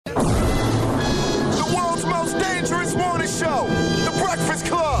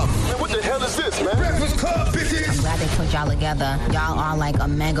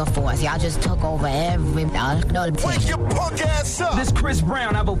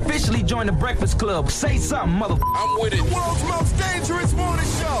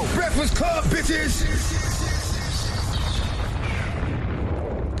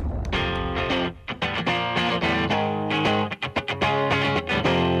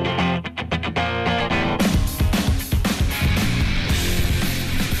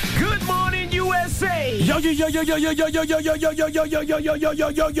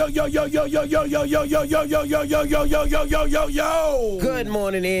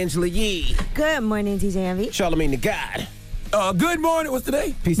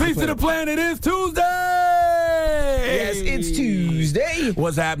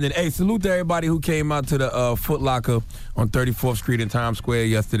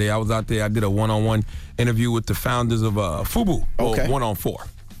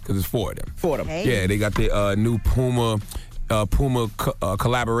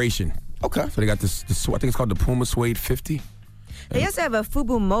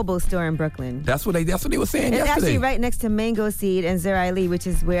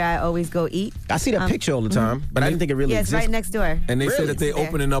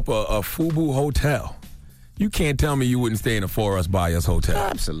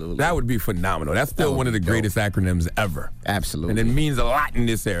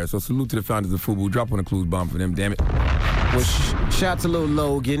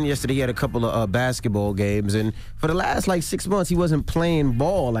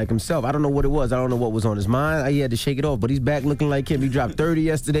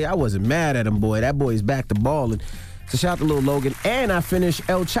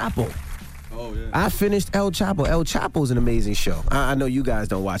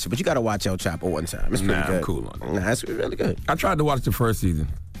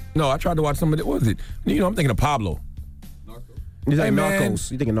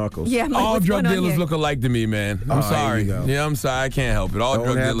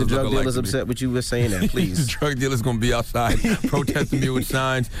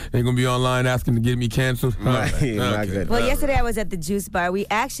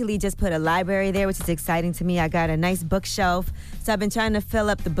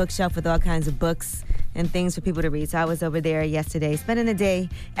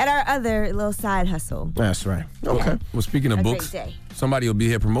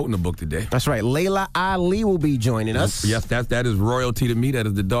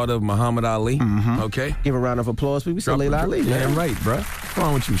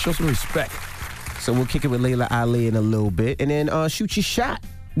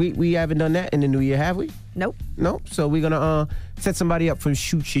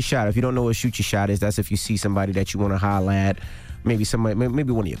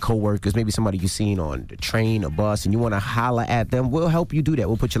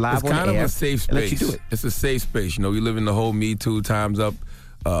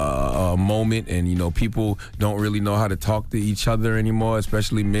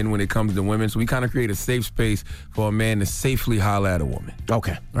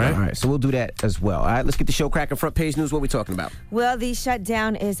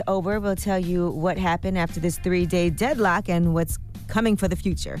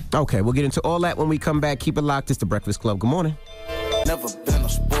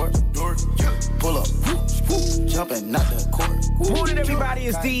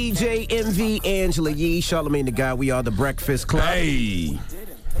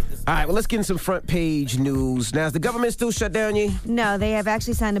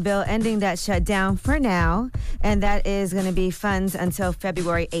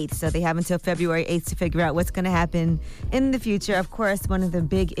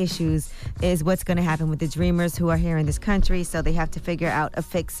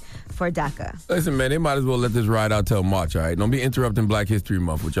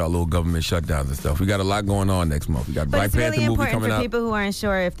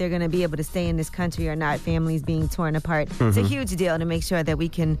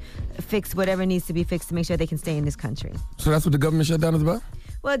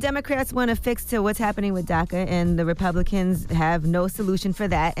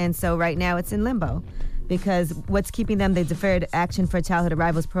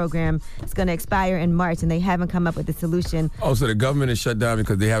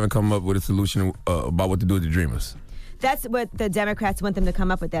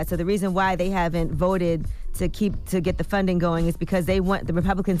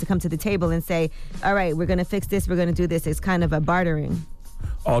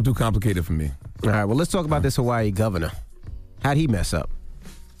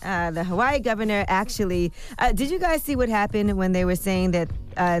The Hawaii governor actually... did you guys see what happened when they were saying that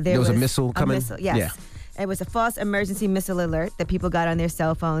there was a missile coming? Yes. Yeah. It was a false emergency missile alert that people got on their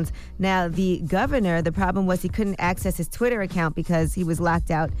cell phones. Now, the governor, the problem was he couldn't access his Twitter account because he was locked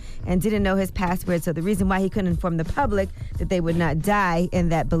out and didn't know his password. So the reason why he couldn't inform the public that they would not die in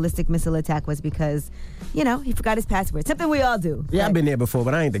that ballistic missile attack was because, he forgot his password. Something we all do. Yeah, I've been there before,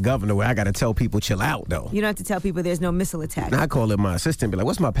 but I ain't the governor where I got to tell people chill out, though. You don't have to tell people there's no missile attack. I call it my assistant, be like,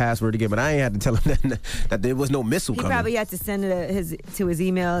 what's my password again? But I ain't had to tell him that there was no missile coming. He probably had to send to his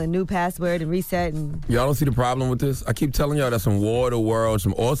email a new password and reset. And y'all don't see the problem with this? I keep telling y'all that some War of the Worlds,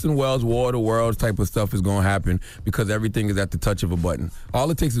 some Orson Welles War of the Worlds type of stuff is going to happen because everything is at the touch of a button.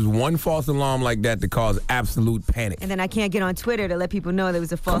 All it takes is one false alarm like that to cause absolute panic. And then I can't get on Twitter to let people know there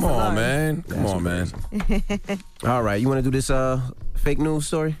was a false alarm. Come on, man. All right, you want to do this fake news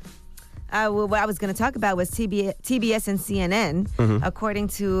story? Well, what I was going to talk about was TBS and CNN. Mm-hmm. According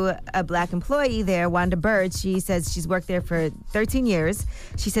to a black employee there, Wanda Bird, she says she's worked there for 13 years.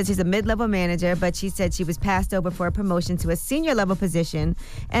 She says she's a mid-level manager, but she said she was passed over for a promotion to a senior-level position,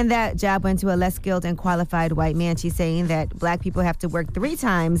 and that job went to a less skilled and qualified white man. She's saying that black people have to work 3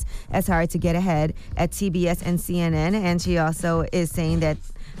 times as hard to get ahead at TBS and CNN, and she also is saying that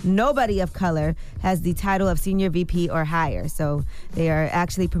nobody of color has the title of senior VP or higher. So they are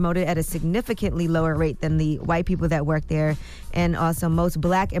actually promoted at a significantly lower rate than the white people that work there. And also most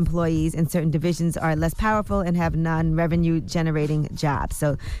black employees in certain divisions are less powerful and have non-revenue generating jobs.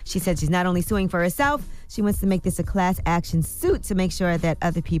 So she said she's not only suing for herself, she wants to make this a class action suit to make sure that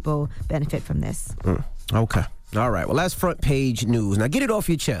other people benefit from this. Okay. All right. Well, that's front page news. Now get it off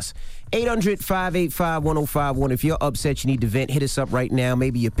your chest. 800-585-1051. If you're upset, you need to vent, hit us up right now.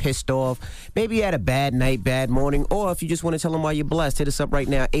 Maybe you're pissed off. Maybe you had a bad night, bad morning. Or if you just want to tell them why you're blessed, hit us up right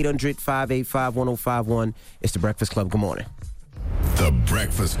now. 800-585-1051. It's The Breakfast Club. Good morning. The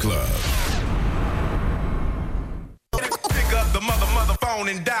Breakfast Club. Pick up the mother phone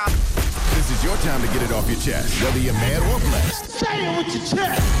and dial. This is your time to get it off your chest, whether you're mad or blessed. Say it with your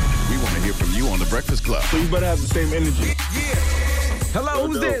chest. We want to hear from you on The Breakfast Club. So you better have the same energy. Yeah. Hello,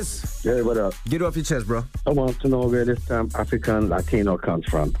 who's this? Yeah, what up? Get it off your chest, bro. I want to know where this term African Latino comes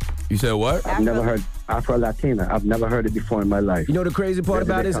from. You said what? I've never heard Afro-Latina. I've never heard it before in my life. You know the crazy part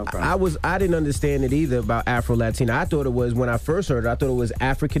about it is I didn't understand it either about Afro-Latina. I thought it was, when I first heard it, I thought it was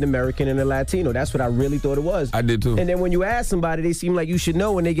African-American and a Latino. That's what I really thought it was. I did too. And then when you ask somebody, they seem like you should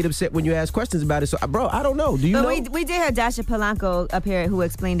know and they get upset when you ask questions about it. So, bro, I don't know. Do you know? We did have Dasha Polanco up here who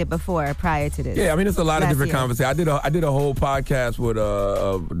explained it before, prior to this. Yeah, I mean, it's a lot of different conversations. I did a whole podcast with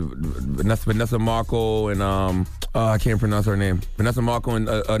Vanessa Marco and I can't pronounce her name. Vanessa Marco and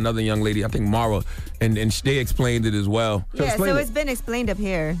another young lady, I think Mara, and they explained it as well. So it's been explained up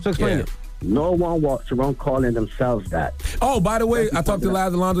here. So explain it. No one walks around calling themselves that. Oh, by the way, I talked to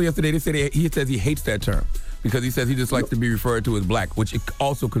Laz Alonso yesterday. They said he says he hates that term because he says he just likes to be referred to as black, which it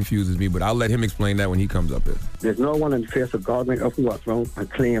also confuses me, but I'll let him explain that when he comes up here. There's no one in the face of God who walks around and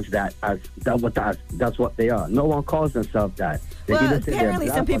claims that that's what they are. No one calls themselves that. Well, apparently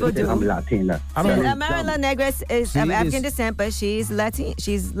some people do. I'm Latina. Marla Negres is of African descent, but she's Latin.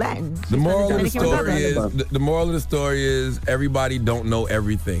 She's Latin. The moral of the story is everybody don't know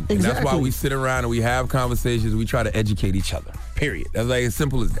everything. And that's why we sit around and we have conversations. We try to educate each other. Period. That's like as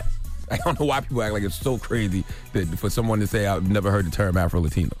simple as that. I don't know why people act like it's so crazy that for someone to say I've never heard the term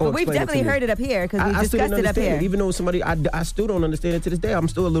Afro-Latino. Well, we've definitely heard it up here because we discussed it up here. Even though I still don't understand it to this day. I'm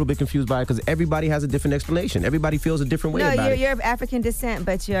still a little bit confused by it because everybody has a different explanation. Everybody feels a different way about it. No, you're of African descent,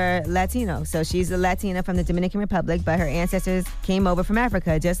 but you're Latino. So she's a Latina from the Dominican Republic, but her ancestors came over from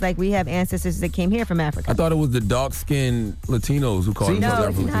Africa, just like we have ancestors that came here from Africa. I thought it was the dark-skinned Latinos who called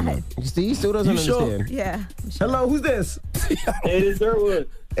themselves Afro-Latino. He still doesn't understand. Sure? Yeah. Sure. Hello, who's this? Hey, this is Durwood.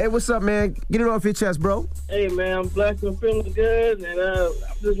 Hey, what's up, man? Get it off your chest, bro. Hey, man, I'm blessed and feeling good, and I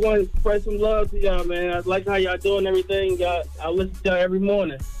just want to spread some love to y'all, man. I like how y'all doing everything. I listen to y'all every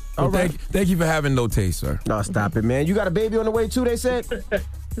morning. All right. Thank you for having no taste, sir. No, stop it, man. You got a baby on the way, too, they said?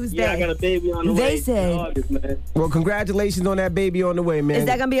 Who's I got a baby on the way. They said. August, man. Well, congratulations on that baby on the way, man. Is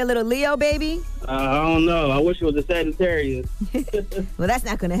that going to be a little Leo baby? I don't know. I wish it was a Sagittarius. Well, that's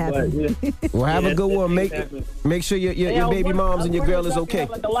not going to happen. But, well, have a good one. Make sure your baby moms and your girl is okay.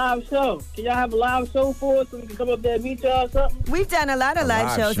 Like a live show. Can y'all have a live show for us so we can come up there and meet y'all or something? We've done a lot of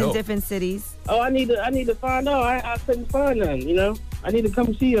live shows in different cities. Oh, I need to find out. I couldn't find none, you know? I need to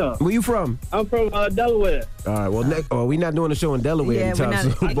come see y'all. Where you from? I'm from Delaware. All right. Well, we're not doing a show in Delaware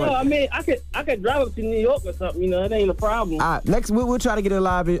anytime soon. No, I mean, I could drive up to New York or something. You know, it ain't a problem. Next, we'll try to get a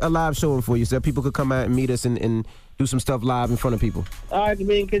live showing for you so that people could come out and meet us and do some stuff live in front of people? All right, I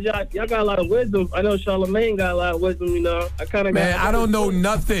mean, because y'all got a lot of wisdom. I know Charlamagne got a lot of wisdom, you know. I kind of Man, I don't know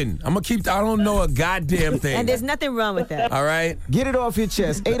nothing. I don't know a goddamn thing. And there's nothing wrong with that. All right? Get it off your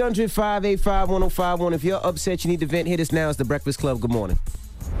chest. 800-585-1051. If you're upset, you need to vent, hit us now. It's The Breakfast Club. Good morning.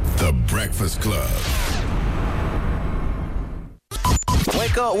 The Breakfast Club.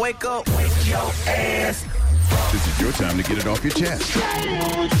 Wake up, wake up, wake your ass. This is your time to get it off your chest.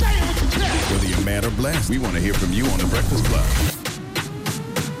 Whether you're mad or blessed, we want to hear from you on The Breakfast Club.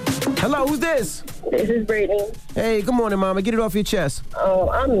 Hello, who's this? This is Brittany. Hey, good morning, Mama. Get it off your chest.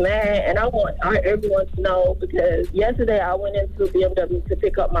 I'm mad, and I want everyone to know because yesterday I went into BMW to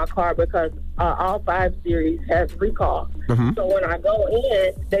pick up my car because all 5 Series has recall. Mm-hmm. So when I go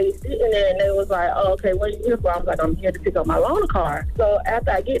in, they sitting there and they was like, "Oh, okay, what are you here for?" I was like, "I'm here to pick up my loaner car." So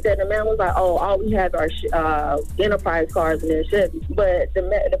after I get there, the man was like, "Oh, all we have are Enterprise cars and then Chevy." But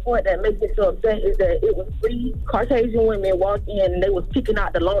the point that makes me so upset is that it was 3 Caucasian women walked in and they was picking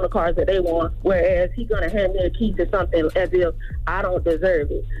out the loaner cars that they want, whereas he's gonna hand me a key to something as if I don't deserve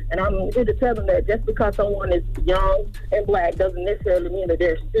it. And I'm here to tell them that just because someone is young and black doesn't necessarily mean that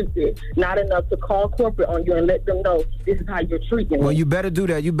they're stupid. Not enough to call corporate on you and let them know this is how you're treating me. Well, you better do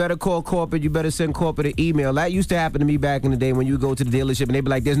that. You better call corporate. You better send corporate an email. That used to happen to me back in the day when you go to the dealership and they be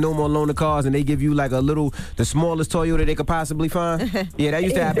like, "There's no more loaner cars," and they give you like the smallest Toyota they could possibly find. Yeah, that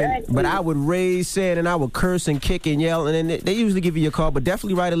used to happen. But I would raise sand and I would curse and kick and yell, and then they usually give you your call. But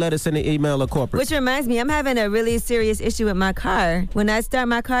definitely write a letter, send an email, or corporate. Which reminds me, I'm having a really serious issue with my car. When I start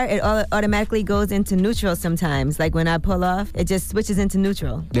my car, it automatically goes into neutral sometimes. Like when I pull off, it just switches into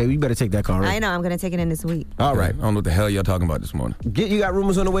neutral. Yeah, you better take that car. Right? I know, I'm going to take it in this week. All right. I don't know what the hell y'all talking about this morning. You got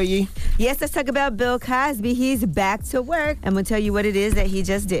rumors on the way, Yee? Yes, let's talk about Bill Cosby. He's back to work. I'm going to tell you what it is that he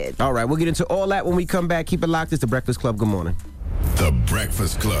just did. All right, we'll get into all that when we come back. Keep it locked. It's The Breakfast Club. Good morning. The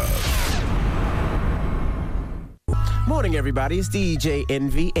Breakfast Club. Morning, everybody. It's DJ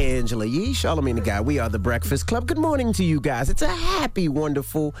Envy, Angela Yee, Charlamagne the Guy. We are The Breakfast Club. Good morning to you guys. It's a happy,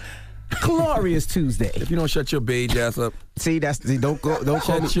 wonderful, glorious Tuesday. If you don't shut your beige ass up. See, don't call me.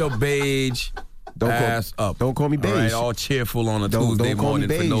 Shut your beige ass up. Don't call me beige. All right, all cheerful on a Tuesday morning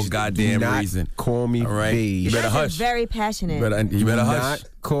for no goddamn reason. Call me beige. You better hush. Very passionate. You better hush. Not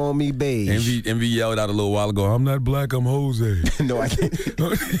call me beige. Envy yelled out a little while ago, "I'm not black, I'm Jose." No, I can't.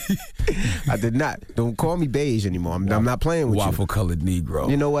 I did not. Don't call me beige anymore. I'm not playing with Waffle-colored Negro.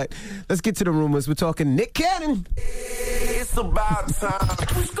 You know what? Let's get to the rumors. We're talking Nick Cannon. It's about time.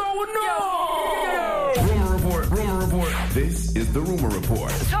 What's going on? Rumor report. This is the Rumor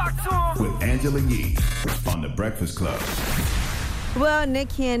Report. Talk to him. With Angela Yee on The Breakfast Club. Well, Nick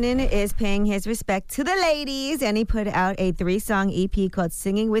Cannon is paying his respect to the ladies, and he put out a 3-song EP called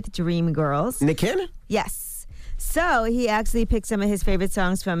Singing with Dream Girls. Nick Cannon? Yes. So he actually picked some of his favorite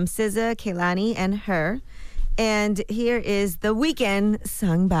songs from SZA, Kehlani, and Her. And here is The Weeknd,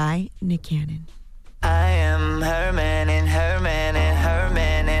 sung by Nick Cannon. I am her man and her man and her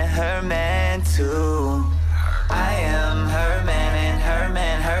man and her man too. I am her man and her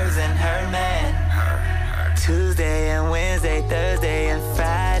man, hers and her man. Tuesday and Wednesday, Thursday and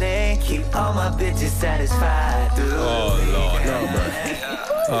Friday, keep all my bitches satisfied. Oh,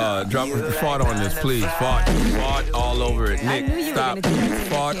 Lord. Drop fart on this, please. Fart all over it. Nick, stop.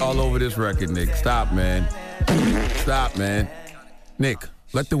 Fart all over this record, Nick. Stop, man. Nick,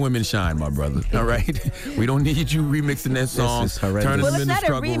 let the women shine, my brother. All right? We don't need you remixing that song. Turning Well, them it's into not a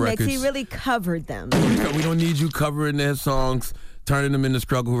struggle remix. records. He really covered them. We don't need you covering their songs, turning them into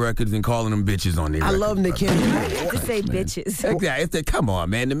struggle records, and calling them bitches on their records. love Nick Cannon. You have to say bitches. Yeah, come on,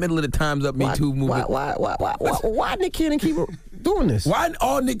 man. In the middle of the Time's Up Me Too movement. Why Nick Cannon keep doing this? Why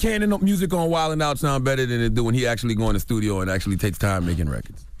all Nick Cannon music on Wild 'N Out sound better than it do when he actually go in the studio and actually takes time making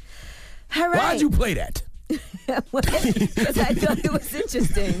records? All right. Why'd you play that? Because I thought it was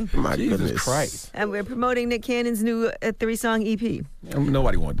interesting. My Jesus goodness. Christ. And we're promoting Nick Cannon's new 3-song EP.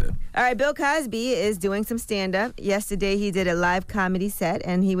 Nobody wanted that. All right, Bill Cosby is doing some stand-up. Yesterday, he did a live comedy set,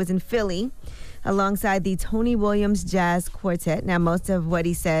 and he was in Philly alongside the Tony Williams Jazz Quartet. Now, most of what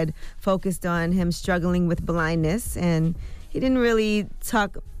he said focused on him struggling with blindness, and he didn't really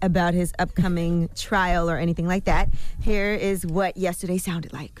talk about his upcoming trial or anything like that. Here is what yesterday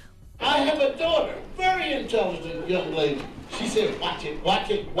sounded like. I have a daughter, very intelligent young lady. She said, watch it,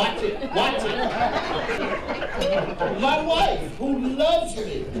 watch it, watch it, watch it. My wife, who loves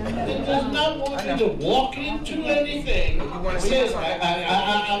me, and does not want me to walk into anything, says,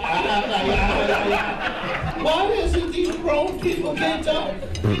 why is it these grown people can't talk?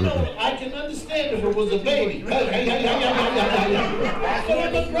 You know, I can understand if it was a baby. But I'm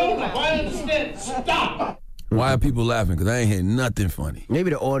a grown-up, I understand. Stop. Why are people laughing? Because I ain't hearing nothing funny. Maybe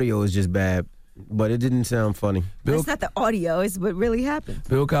the audio is just bad. But it didn't sound funny. It's not the audio. It's what really happened.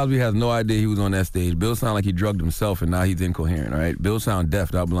 Bill Cosby has no idea he was on that stage. Bill sounded like he drugged himself, and now he's incoherent, all right? Bill sound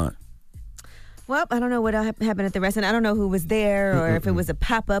deaf, not blind. Well, I don't know what happened at the restaurant. I don't know who was there or if it was a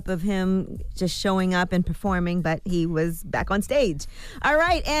pop-up of him just showing up and performing, but he was back on stage. All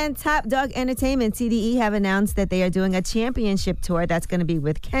right, and Top Dog Entertainment, TDE, have announced that they are doing a championship tour that's going to be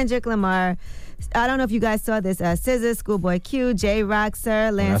with Kendrick Lamar. I don't know if you guys saw this. SZA, Schoolboy Q, J-Rock,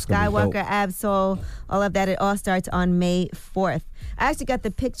 Sir, Lance Skywalker, Absol, all of that. It all starts on May 4th. I actually got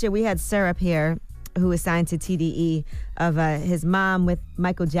the picture. We had Sir up here, who was signed to TDE, of his mom with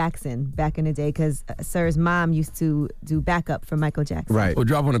Michael Jackson back in the day, because Sir's mom used to do backup for Michael Jackson. Right. Well,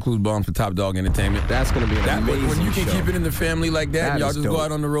 drop on the clues bomb for Top Dog Entertainment. That's going to be an amazing When you can show. keep it in the family like that, and y'all just dope. go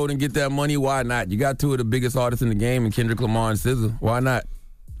out on the road and get that money, why not? You got two of the biggest artists in the game, and Kendrick Lamar and SZA. Why not?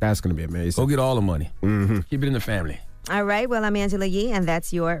 That's going to be amazing. Go get all the money. Keep it in the family. All right, well, I'm Angela Yee, and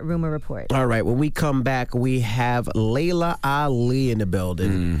that's your Rumor Report. All right, when we come back, we have Laila Ali in the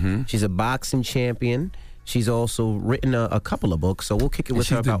building. She's a boxing champion. She's also written a couple of books, so we'll kick it with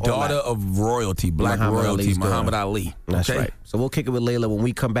her. She's the daughter of royalty, black royalty, Muhammad Ali. That's Okay? right. So we'll kick it with Laila when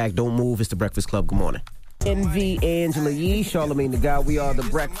we come back. Don't move. It's The Breakfast Club. Good morning. NV Angela Yee, Charlamagne the God. We are The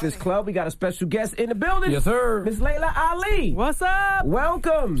Breakfast Club. We got a special guest in the building. Yes, sir. Miss Laila Ali. What's up?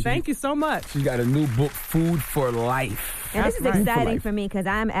 Welcome. Thank you so much. She got a new book, Food for Life. And this is That's right. exciting for me because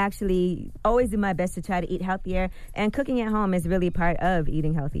I'm actually always do my best to try to eat healthier. And cooking at home is really part of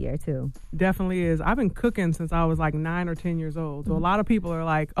eating healthier, too. Definitely is. I've been cooking since I was like 9 or 10 years old. So a lot of people are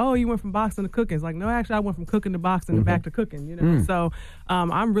like, oh, you went from boxing to cooking. It's like, no, actually, I went from cooking to boxing and back to cooking, you know? So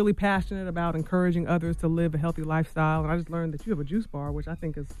I'm really passionate about encouraging others to live a healthy lifestyle. And I just learned that you have a juice bar, which I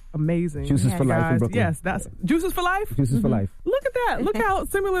think is amazing. Juices for Life in Brooklyn. Yes, that's Juices for Life? Juices for Life. Look at that. Look how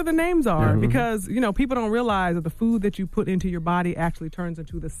similar the names are. Because, you know, people don't realize that the food that you put into your body actually turns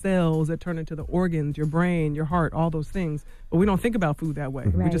into the cells that turn into the organs, your brain, your heart, all those things. But we don't think about food that way.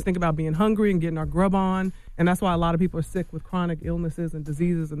 We just think about being hungry and getting our grub on. And that's why a lot of people are sick with chronic illnesses and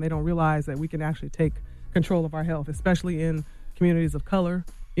diseases, and they don't realize that we can actually take control of our health, especially in communities of color.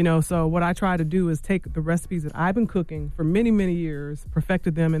 You know, so what I try to do is take the recipes that I've been cooking for many, many years,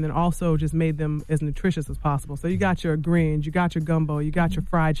 perfected them, and then also just made them as nutritious as possible. So you got your greens, you got your gumbo, you got your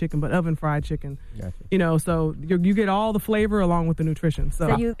fried chicken, but oven fried chicken. Gotcha. You know, so you get all the flavor along with the nutrition.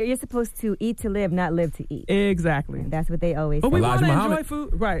 So you're supposed to eat to live, not live to eat. Exactly. That's what they always say. But we want to enjoy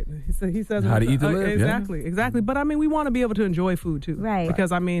food. Right. He says How to eat to live. Exactly. Exactly. But I mean, we want to be able to enjoy food too. Right.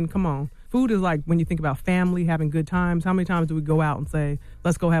 Because I mean, come on. Food is like when you think about family, having good times. How many times do we go out and say,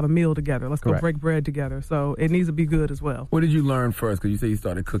 let's go have a meal together? Let's go break bread together. So it needs to be good as well. What did you learn first? Because you say you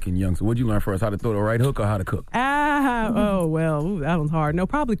started cooking young. So what did you learn first? How to throw the right hook or how to cook? Oh, well, that one's hard. No,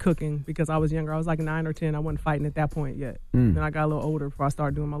 probably cooking because I was younger. I was like 9 or 10. I wasn't fighting at that point yet. Then I got a little older before I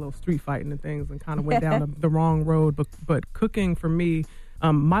started doing my little street fighting and things and kind of went down the wrong road. But cooking for me,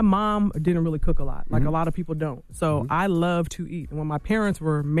 my mom didn't really cook a lot, like a lot of people don't. So I love to eat. And when my parents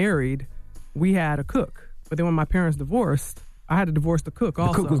were married, we had a cook. But then when my parents divorced, I had to divorce the cook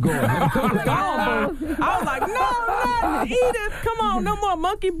also. The cook was gone. The cook was gone, boo. I was like, no, Edith, come on, no more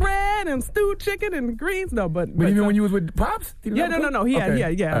monkey bread and stewed chicken and greens. No, but even when you was with Pops? Yeah.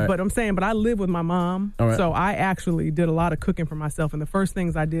 Right. But I'm saying, but I live with my mom, right. So I actually did a lot of cooking for myself. And the first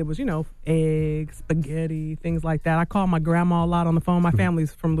things I did was, you know, eggs, spaghetti, things like that. I called my grandma a lot on the phone. My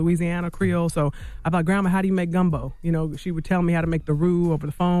family's from Louisiana, Creole. So I thought, Grandma, how do you make gumbo? You know, she would tell me how to make the roux over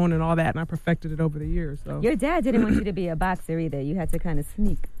the phone and all that. And I perfected it over the years. So your dad didn't want you to be a boxer either. You had to kind of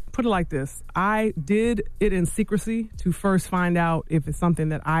sneak. Put it like this. I did it in secrecy to first find out if it's something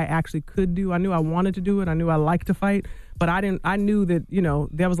that I actually could do. I knew I wanted to do it. I knew I liked to fight. But I knew that, you know,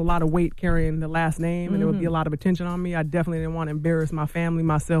 there was a lot of weight carrying the last name and there would be a lot of attention on me. I definitely didn't want to embarrass my family,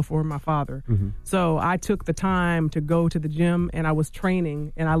 myself, or my father. So I took the time to go to the gym and I was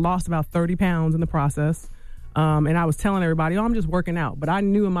training and I lost about 30 pounds in the process. And I was telling everybody, oh, I'm just working out. But I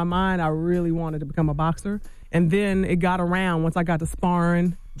knew in my mind I really wanted to become a boxer. And then it got around once I got to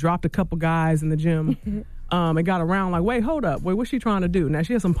sparring, dropped a couple guys in the gym. It got around like, wait, hold up. Wait, what's she trying to do? Now,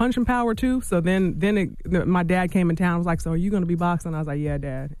 she has some punching power, too. So then my dad came in town and was like, so are you going to be boxing? I was like, yeah,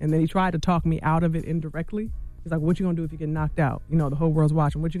 Dad. And then he tried to talk me out of it indirectly. He's like, what you going to do if you get knocked out? You know, the whole world's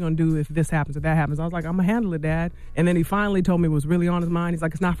watching. What you going to do if this happens, if that happens? I was like, I'm going to handle it, Dad. And then he finally told me what was really on his mind. He's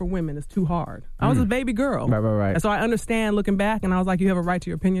like, it's not for women. It's too hard. I was a baby girl. Right. And so I understand looking back, and I was like, you have a right to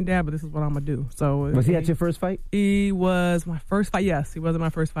your opinion, Dad, but this is what I'm going to do. So was he at your first fight? He was my first fight. Yes, he was at my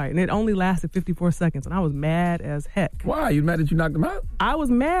first fight. And it only lasted 54 seconds, and I was mad as heck. Why? You mad that you knocked him out? I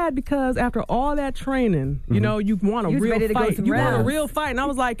was mad because after all that training, you know, you want a real fight. You want a real fight. And I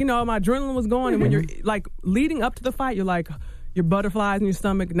was like, you know, my adrenaline was going, and when you're like leading up to the fight, you're like, your butterflies in your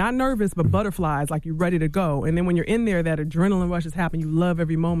stomach, not nervous, but butterflies, like you're ready to go. And then when you're in there, that adrenaline rush has happened. You love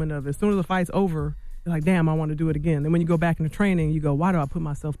every moment of it. As soon as the fight's over, you're like, damn, I want to do it again. Then when you go back into training, you go, why do I put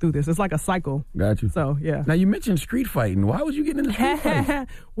myself through this? It's like a cycle. Got you. So, yeah. Now, you mentioned street fighting. Why would you get into street fighting?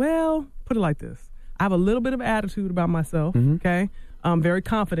 Well, put it like this. I have a little bit of attitude about myself, okay? I'm very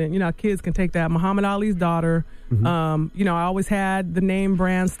confident. You know, kids can take that. Muhammad Ali's daughter. You know, I always had the name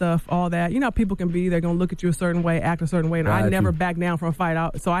brand stuff, all that. You know how people can be. They're going to look at you a certain way, act a certain way. And I never back down from a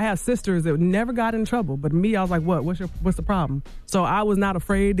fight. So I have sisters that never got in trouble. But me, I was like, what? What's the problem? So I was not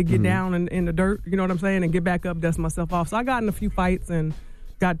afraid to get down in the dirt, you know what I'm saying, and get back up, dust myself off. So I got in a few fights and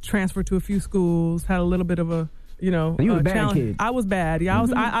got transferred to a few schools, had a little bit of a, you know, you were a bad kid. I was bad. Yeah,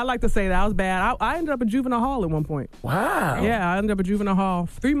 I like to say that I was bad. I ended up in juvenile hall at one point. Wow. Yeah, I ended up in juvenile hall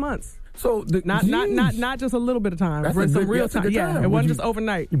 3 months. So not just a little bit of time. That's some real time. time. Yeah, it wasn't just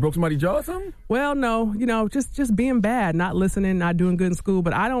overnight. You broke somebody's jaw or something? Well, no, you know, just being bad, not listening, not doing good in school.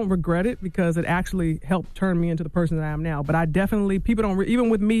 But I don't regret it because it actually helped turn me into the person that I am now. But I definitely, people don't, even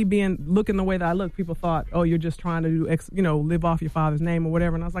with me looking the way that I look, people thought, oh, you're just trying to do, live off your father's name or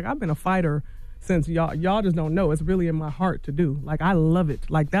whatever. And I was like, I've been a fighter since y'all just don't know. It's really in my heart to do. Like, I love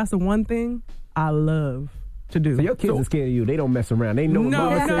it. Like, that's the one thing I love to do. So your kids are scared of you. They don't mess around. They know. No.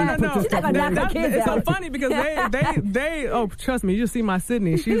 It's so out. funny because they oh, trust me, you just see my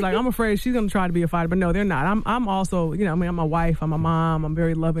Sydney. She's like, I'm afraid she's going to try to be a fighter, but no, they're not. I'm also, I'm a wife, I'm a mom, I'm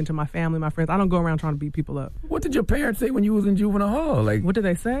very loving to my family, my friends. I don't go around trying to beat people up. What did your parents say when you was in juvenile hall? Like, what did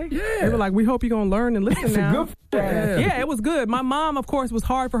they say? Yeah. They were like, we hope you're going to learn and listen now. Yeah, it was good. My mom, of course, was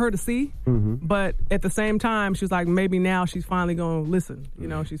hard for her to see, but at the same time, she was like, maybe now she's finally going to listen. You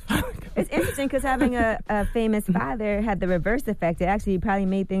know, she's finally going. It's interesting because having a famous father had the reverse effect. It actually probably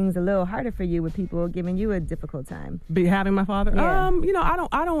made things a little harder for you with people giving you a difficult time. Having my father? Yeah.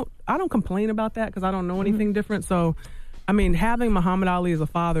 I don't complain about that because I don't know anything different. So, I mean, having Muhammad Ali as a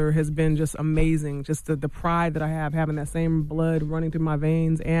father has been just amazing. Just the pride that I have, having that same blood running through my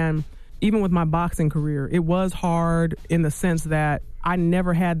veins. And even with my boxing career, it was hard in the sense that I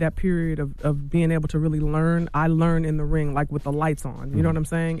never had that period of being able to really learn. I learned in the ring, like with the lights on. You know what I'm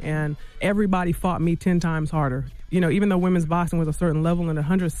saying? And everybody fought me 10 times harder. You know, even though women's boxing was a certain level and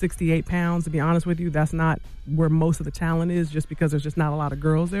 168 pounds, to be honest with you, that's not where most of the talent is, just because there's just not a lot of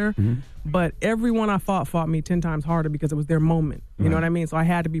girls there. But everyone I fought me 10 times harder because it was their moment. You know what I mean? So I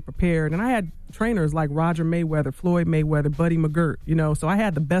had to be prepared. And I had trainers like Roger Mayweather, Floyd Mayweather, Buddy McGirt, so I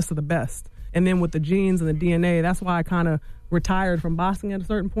had the best of the best. And then with the genes and the DNA, that's why I kind of retired from boxing at a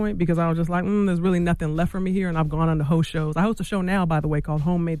certain point, because I was just like, there's really nothing left for me here, and I've gone on to host shows. I host a show now, by the way, called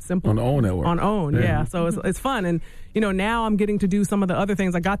Homemade Simple. On the OWN network. On OWN, yeah. So it's fun, and now I'm getting to do some of the other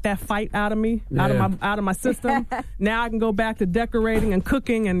things. I got that fight out of me, out of my system. Now I can go back to decorating and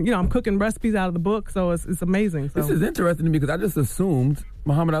cooking, and I'm cooking recipes out of the book. So it's amazing. So. This is interesting to me because I just assumed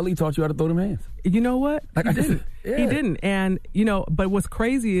Muhammad Ali taught you how to throw them hands. You know what? Like he didn't. Yeah. He didn't, and but what's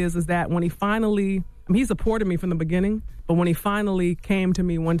crazy is that when he finally. He supported me from the beginning, but when he finally came to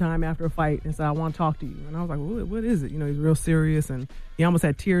me one time after a fight and said, I want to talk to you. And I was like, what is it? He's real serious, and he almost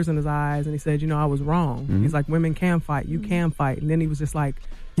had tears in his eyes, and he said, I was wrong. He's like, women can fight, you can fight. And then he was just like,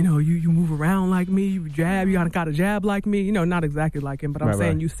 you move around like me, you jab, you got a jab like me. Not exactly like him, but I'm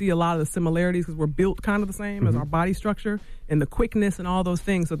saying you see a lot of the similarities because we're built kind of the same as our body structure and the quickness and all those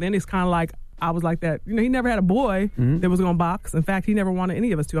things. So then it's kind of like, I was like that. He never had a boy that was going to box. In fact, he never wanted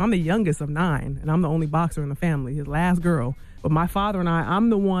any of us to. I'm the youngest of 9, and I'm the only boxer in the family, his last girl. But my father and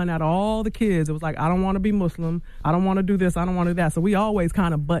I'm the one out of all the kids. It was like, I don't want to be Muslim. I don't want to do this. I don't want to do that. So we always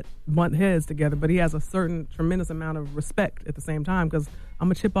kind of butt heads together. But he has a certain tremendous amount of respect at the same time because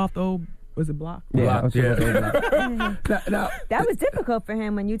I'm a chip off the old. Was it block? Yeah. That was difficult for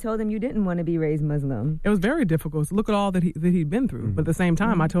him when you told him you didn't want to be raised Muslim. It was very difficult. So look at all that he'd been through. But at the same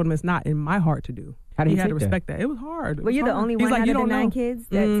time, I told him it's not in my heart to do. How did he had to take respect that? It was hard. Were you the only one out of the 9 kids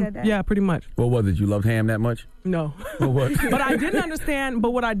that said that? Yeah, pretty much. What was it? You loved ham that much? No. What? But I didn't understand.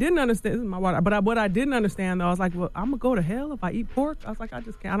 But what I didn't understand, this is my water. But what I didn't understand, though, I was like, well, I'm gonna go to hell if I eat pork. I was like, I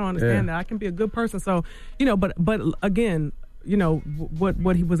just can't. I don't understand that. I can be a good person. So, but again.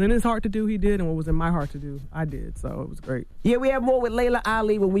 What he was in his heart to do, he did, and what was in my heart to do, I did. So it was great. Yeah, we have more with Laila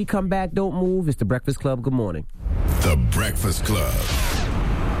Ali when we come back. Don't move. It's The Breakfast Club. Good morning. The Breakfast Club.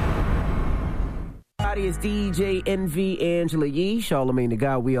 Howdy, it's DJ NV Angela Yee, Charlamagne the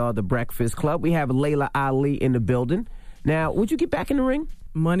God. We are The Breakfast Club. We have Laila Ali in the building. Now, would you get back in the ring?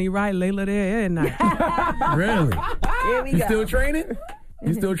 Money right, Laila there every night. Really? Here we go. You still training?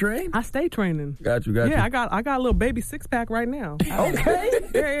 You still train? I stay training. Got you. Yeah, I got a little baby 6-pack right now. Okay.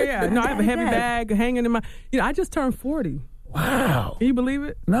 Yeah. No, I have a heavy bag hanging in my. I just turned 40. Wow. Can you believe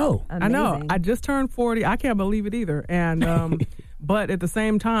it? No. Amazing. I know. I just turned 40. I can't believe it either. And but at the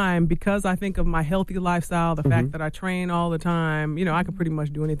same time, because I think of my healthy lifestyle, the fact that I train all the time, I could pretty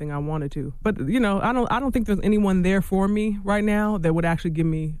much do anything I wanted to. But I don't think there's anyone there for me right now that would actually give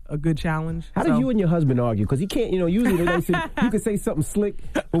me a good challenge. How did you and your husband argue? Because he can't, usually they say you can say something slick,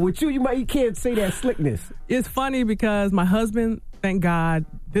 but with you can't say that slickness. It's funny because my husband, thank God,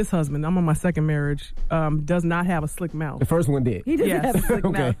 this husband, I'm on my second marriage, does not have a slick mouth. The first one did. He doesn't have a slick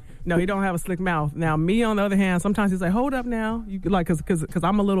mouth. No, he don't have a slick mouth. Now, me on the other hand, sometimes he's like, "Hold up, now," because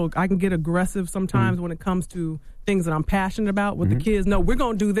I can get aggressive sometimes when it comes to things that I'm passionate about with the kids. No, we're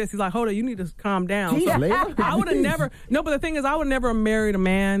gonna do this. He's like, "Hold up, you need to calm down." Jeez, So I would have never. No, but the thing is, I would never have married a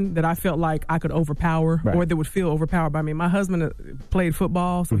man that I felt like I could overpower or that would feel overpowered by me. My husband played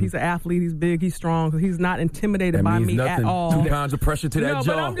football, so he's an athlete. He's big. He's strong. So he's not intimidated by me at all. 2 pounds of pressure to that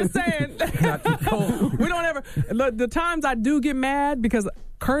jaw. No, but I'm just saying. We don't ever. The times I do get mad because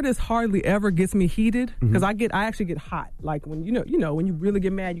Curtis hardly ever gets me heated because I actually get hot. Like when when you really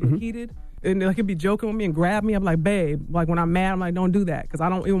get mad, you get heated. And he'll be joking with me and grab me. I'm like, babe, like when I'm mad, I'm like, don't do that because I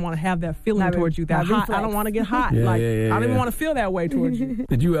don't even want to have that feeling towards you. That hot, I don't want to get hot. I don't even want to feel that way towards you.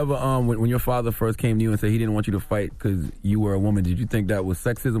 Did you ever, when your father first came to you and said he didn't want you to fight because you were a woman, did you think that was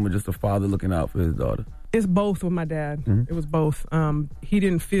sexism or just a father looking out for his daughter? It's both with my dad. It was both. He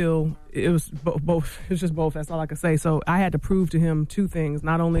didn't feel it was both. It's just both. That's all I could say. So I had to prove to him 2 things.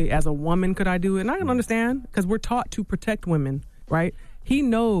 Not only as a woman could I do it, and I can understand because we're taught to protect women, right? He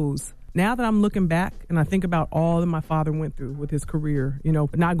knows. Now that I'm looking back and I think about all that my father went through with his career,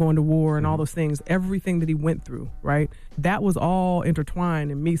 not going to war and all those things, everything that he went through, right? That was all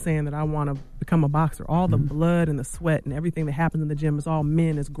intertwined in me saying that I want to become a boxer. All the blood and the sweat and everything that happens in the gym is all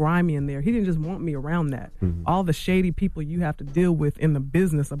men. It's grimy in there. He didn't just want me around that. All the shady people you have to deal with in the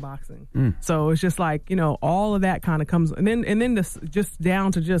business of boxing. So it's just like, all of that kind of comes. And then this just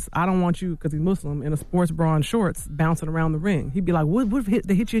down to just, I don't want you, because he's Muslim, in a sports bra and shorts bouncing around the ring. He'd be like, what if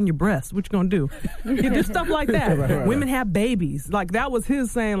they hit you in your breast? What you gonna do? You do stuff like that. Right. Women have babies. Like that was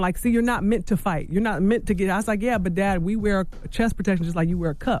his saying, like, see, you're not meant to fight. You're not meant to get. I was like, yeah, but Dad, we wear a chest protection just like you wear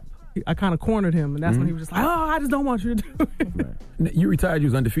a cup. I kind of cornered him, and that's when he was just like, I just don't want you to do it. You retired, you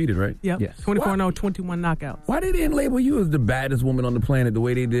was undefeated, right? Yep. Yes. 24-0, 21 knockouts. Why they didn't label you as the baddest woman on the planet the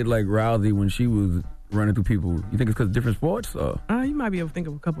way they did like Rousey when she was running through people? You think it's because of different sports? Or? You might be able to think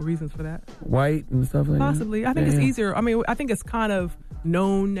of a couple reasons for that. White and stuff like Possibly. that? I think it's easier. I mean, I think it's kind of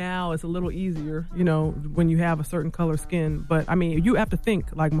known now. It's a little easier, when you have a certain color skin. But, I mean, you have to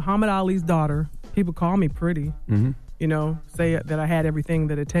think, like Muhammad Ali's daughter, people call me pretty, say that I had everything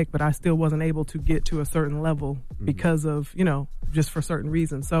that it takes, but I still wasn't able to get to a certain level because of, just for certain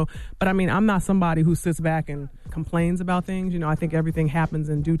reasons. So, but I mean, I'm not somebody who sits back and complains about things. I think everything happens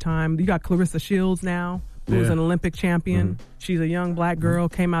in due time. You got Clarissa Shields now, who's an Olympic champion. She's a young black girl,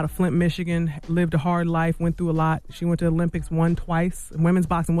 came out of Flint, Michigan, lived a hard life, went through a lot. She went to the Olympics, won twice. Women's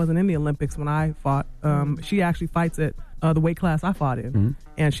boxing wasn't in the Olympics when I fought. She actually fights at the weight class I fought in.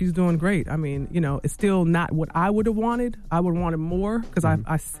 And she's doing great. I mean, it's still not what I would have wanted. I would have wanted more because I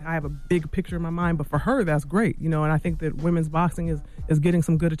have a big picture in my mind. But for her, that's great, and I think that women's boxing is getting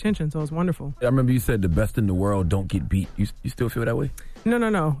some good attention, so it's wonderful. I remember you said the best in the world don't get beat. You still feel that way?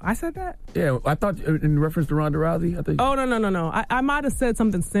 No. I said that? Yeah, I thought in reference to Ronda Rousey. No. I might have said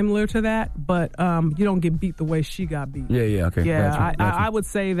something similar to that, but you don't get beat the way she got beat. Yeah, okay. Yeah, I would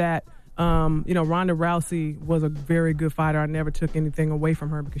say that Ronda Rousey was a very good fighter. I never took anything away from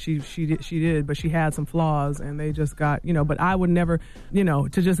her because she did, but she had some flaws, and they just got, but I would never, to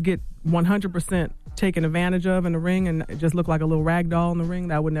just get 100% taken advantage of in the ring and just look like a little rag doll in the ring,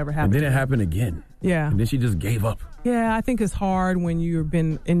 that would never happen. And then it happened again. Yeah. And then she just gave up. Yeah, I think it's hard when you've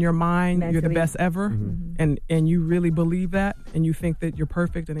been in your mind, mentally, you're the best ever, and you really believe that, and you think that you're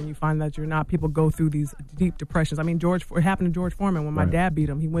perfect, and then you find that you're not. People go through these deep depressions. I mean, it happened to George Foreman when my dad beat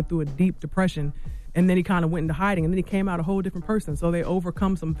him. He went through a deep depression, and then he kind of went into hiding, and then he came out a whole different person. So they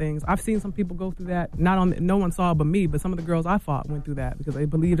overcome some things. I've seen some people go through that. No one saw it but me, but some of the girls I fought went through that because they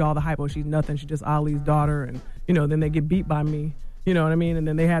believed all the hype. Oh, she's nothing. She's just Ali's daughter, and then they get beat by me. You know what I mean? And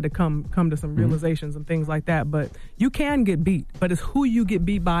then they had to come to some realizations and things like that. But you can get beat, but it's who you get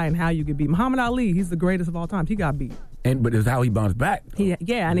beat by and how you get beat. Muhammad Ali, he's the greatest of all time. He got beat. But it's how he bounced back.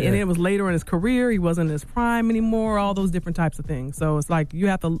 And it was later in his career. He wasn't in his prime anymore. All those different types of things. So it's like you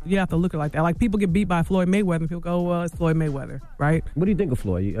have to look at it like that. Like people get beat by Floyd Mayweather, and people go, "Oh, well, it's Floyd Mayweather," right? What do you think of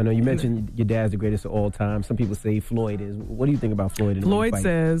Floyd? I know you mentioned your dad's the greatest of all time. Some people say Floyd is. What do you think about Floyd? Floyd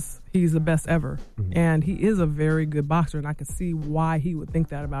says he's the best ever, and he is a very good boxer, and I can see why he would think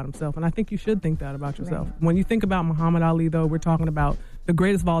that about himself. And I think you should think that about yourself. Right. When you think about Muhammad Ali, though, we're talking about the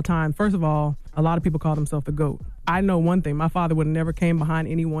greatest of all time. First of all, a lot of people call themselves the GOAT. I know one thing. My father would have never came behind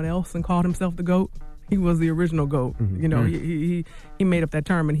anyone else and called himself the GOAT. He was the original GOAT. You know, he made up that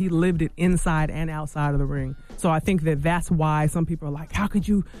term, and he lived it inside and outside of the ring. So I think that's why some people are like, how could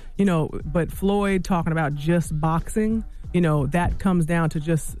you, but Floyd talking about just boxing, that comes down to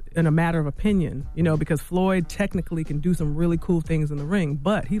just in a matter of opinion, because Floyd technically can do some really cool things in the ring,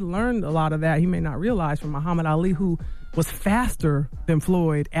 but he learned a lot of that he may not realize from Muhammad Ali, who was faster than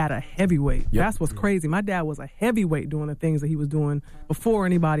Floyd at a heavyweight. Yep. That's what's crazy. My dad was a heavyweight doing the things that he was doing before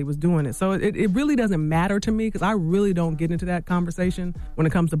anybody was doing it. So it really doesn't matter to me because I really don't get into that conversation when it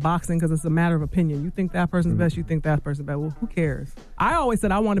comes to boxing because it's a matter of opinion. You think that person's best, you think that person's best. Well, who cares? I always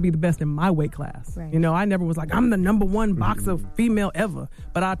said I want to be the best in my weight class. Right. I never was like, I'm the number one boxer female ever.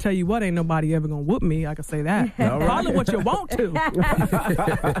 But I'll tell you what, ain't nobody ever going to whoop me. I can say that. Call it what you want to.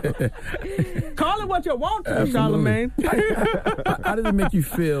 Call it what you want to, Charlamagne. How does it make you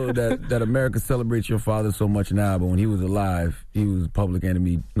feel that America celebrates your father so much now, but when he was alive, he was public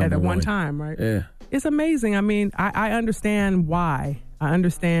enemy number one? At one one time, right? Yeah. It's amazing. I mean, I understand why. I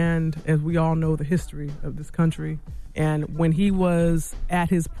understand, as we all know, the history of this country. And when he was at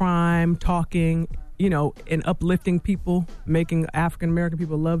his prime talking, and uplifting people, making African-American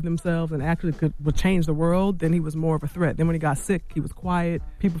people love themselves and actually would change the world, then he was more of a threat. Then when he got sick, he was quiet.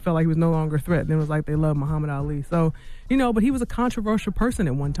 People felt like he was no longer a threat. Then it was like they loved Muhammad Ali. So, but he was a controversial person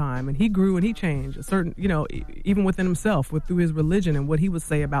at one time, and he grew and he changed. A certain, even within himself, through his religion and what he would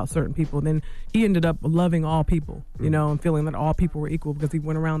say about certain people. Then he ended up loving all people, and feeling that all people were equal because he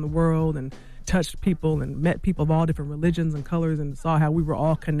went around the world and touched people and met people of all different religions and colors and saw how we were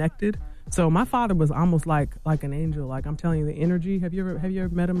all connected. So my father was almost like an angel. Like I'm telling you, the energy. Have you ever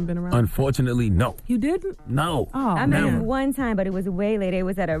met him and been around? Unfortunately, no. You didn't? No. Oh, I met him one time, but it was way later. It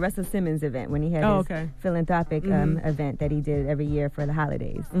was at a Russell Simmons event when he had his philanthropic event that he did every year for the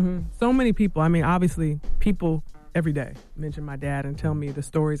holidays. So many people. I mean, obviously, people every day mention my dad and tell me the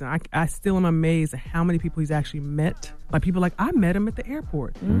stories, and I still am amazed at how many people he's actually met. Like people like, I met him at the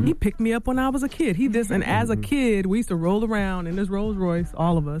airport. He picked me up when I was a kid. And as a kid, we used to roll around in his Rolls Royce,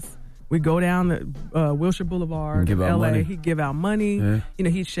 all of us. We'd go down the Wilshire Boulevard in L.A. Money. He'd give out money. Yeah.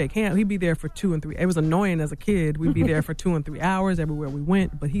 He'd shake hands. He'd be there for 2 and 3. It was annoying as a kid. We'd be there for 2 and 3 hours everywhere we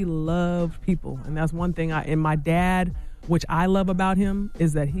went. But he loved people. And that's one thing and my dad, which I love about him,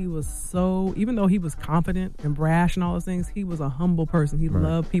 is that he was so, even though he was confident and brash and all those things, he was a humble person. He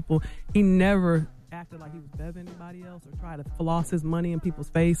loved people. He never acted like he was better than anybody else or try to floss his money in people's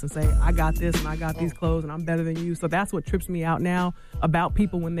face and say, I got this and I got these clothes and I'm better than you. So that's what trips me out now about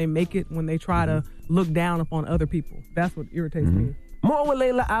people when they make it, when they try to look down upon other people. That's what irritates me. More with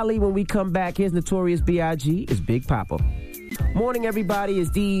Laila Ali when we come back. Here's Notorious B.I.G. It's Big Papa. Morning, everybody. It's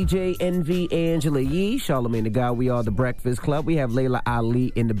DJ Envy Angela Yee. Charlamagne the Guy. We are the Breakfast Club. We have Laila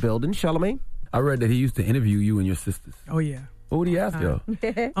Ali in the building. Charlamagne? I read that he used to interview you and your sisters. Oh, yeah. What would he ask you?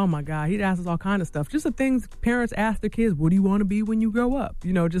 Oh, my God. He'd ask us all kind of stuff. Just the things parents ask their kids, what do you want to be when you grow up?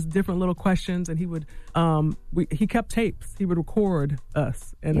 Just different little questions. And he would, he kept tapes. He would record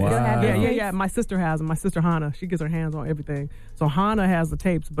us. And wow. Yeah. My sister has them. My sister Hannah, she gets her hands on everything. So Hannah has the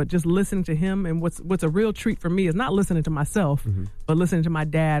tapes, but just listening to him. And what's a real treat for me is not listening to myself, but listening to my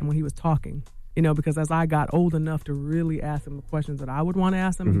dad when he was talking. Because as I got old enough to really ask him the questions that I would want to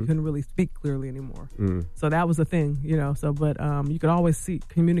ask him, he couldn't really speak clearly anymore. So that was the thing, but you could always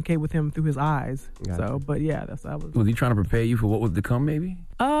communicate with him through his eyes. Gotcha. So, but yeah, that was. Was he trying to prepare you for what was to come, maybe?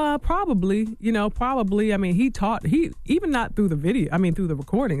 Probably, probably. I mean, even not through the video, through the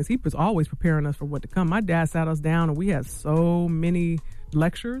recordings, he was always preparing us for what to come. My dad sat us down and we had so many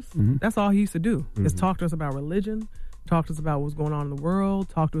lectures. That's all he used to do, is talk to us about religion, talk to us about what's going on in the world,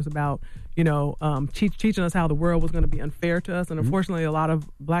 talk to us about, teaching us how the world was going to be unfair to us. And unfortunately, a lot of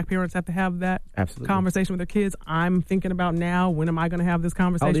black parents have to have that conversation with their kids. I'm thinking about now, when am I going to have this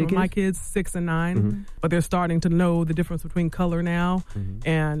conversation with my kids, 6 and 9? But they're starting to know the difference between color now.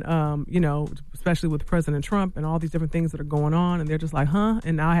 And, especially with President Trump and all these different things that are going on. And they're just like, huh?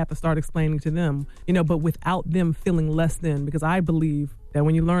 And now I have to start explaining to them, but without them feeling less than, because I believe that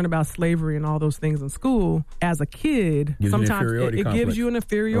when you learn about slavery and all those things in school, as a kid, sometimes it gives you an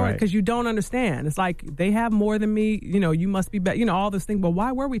inferiority because you don't understand. It's like, they have more than me, you must be better, all this thing. But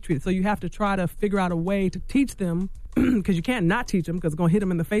why were we treated? So you have to try to figure out a way to teach them, because you can't not teach them, because it's going to hit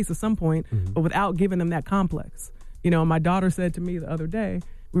them in the face at some point, but without giving them that complex. My daughter said to me the other day,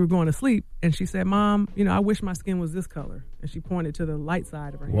 we were going to sleep, and she said, Mom, I wish my skin was this color. And she pointed to the light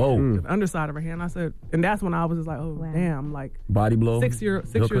side of her hand, to the underside of her hand. I said, and that's when I was just like, oh, damn, like body blow. 6 years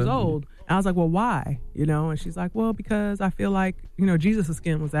old. And I was like, well, why? And she's like, well, because I feel like, Jesus'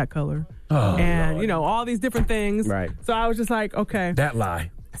 skin was that color. And, all these different things. Right. So I was just like, okay. That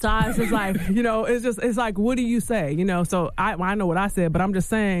lie. So I was just like, it's like, what do you say? So I know what I said, but I'm just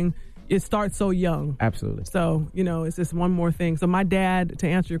saying it starts so young. Absolutely. So, it's just one more thing. So my dad, to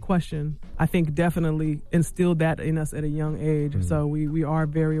answer your question, I think definitely instilled that in us at a young age. Mm-hmm. So we are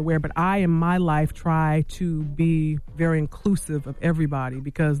very aware. But I, in my life, try to be very inclusive of everybody,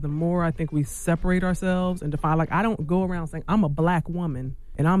 because the more I think we separate ourselves and define, like, I don't go around saying I'm a black woman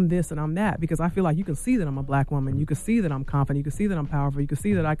and I'm this and I'm that, because I feel like you can see that I'm a black woman. You can see that I'm confident. You can see that I'm powerful. You can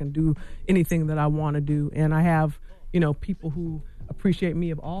see that I can do anything that I want to do. And I have, people who appreciate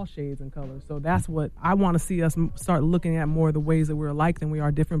me of all shades and colors. So that's what I want to see us start looking at, more of the ways that we're alike than we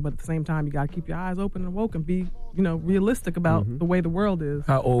are different. But at the same time, you got to keep your eyes open and woke and be, realistic about the way the world is.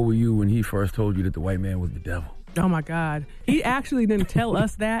 How old were you when he first told you that the white man was the devil? Oh my God. He actually didn't tell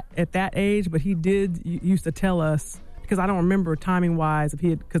us that at that age, but he did used to tell us, because I don't remember timing wise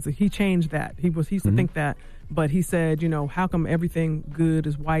because he changed that. He used to think that. But he said, how come everything good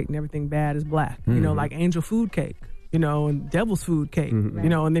is white and everything bad is black? Like angel food cake. And devil's food cake,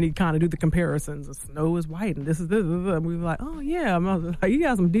 and then he'd kind of do the comparisons. The snow is white, and this is this. And we were like, oh, yeah. You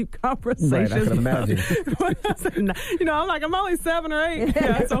got some deep conversations. Right, I can imagine. I'm like, I'm only 7 or 8.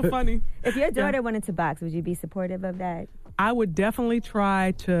 Yeah, it's so funny. If your daughter wanted to box, would you be supportive of that? I would definitely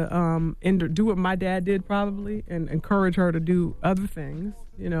try to do what my dad did, probably, and encourage her to do other things,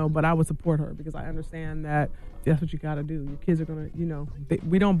 but I would support her, because I understand that that's what you got to do. Your kids are going to,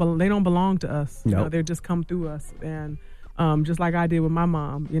 they don't belong to us. Nope. They just come through us. And just like I did with my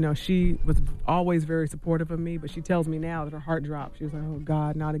mom, she was always very supportive of me, but she tells me now that her heart dropped. She was like, oh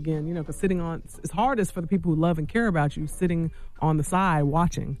God, not again. Because it's hardest for the people who love and care about you, sitting on the side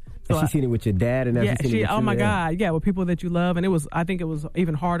watching. So she's seen it with your dad, and yeah, with people that you love. And I think it was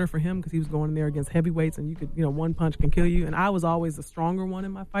even harder for him, because he was going in there against heavyweights, and you could, one punch can kill you. And I was always the stronger one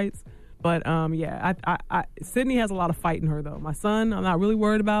in my fights. But Sydney has a lot of fight in her, though. My son, I'm not really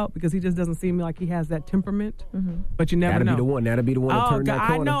worried about, because he just doesn't seem like he has that temperament. Mm-hmm. But you never know. That'll be the one to turn that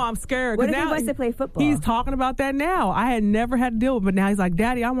corner. I know, I'm scared. What if he wants to play football? He's talking about that now. I had never had to deal with it, but now he's like,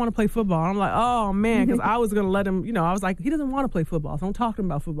 Daddy, I want to play football. I'm like, oh, man, because I was going to let him, I was like, he doesn't want to play football, so I'm talking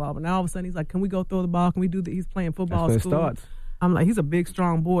about football. But now all of a sudden he's like, can we go throw the ball? Can we do he's playing football at school? That's where it starts. I'm like, he's a big,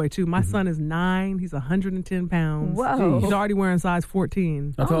 strong boy, too. My son is 9. He's 110 pounds. Whoa. He's already wearing size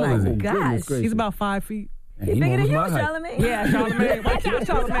 14. How tall is he? Gosh. He's about 5 feet. He's bigger than you, Charlamagne. Yeah, Charlamagne. Watch out,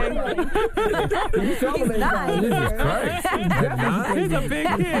 Charlamagne. He's 9. Jesus Christ. He's a big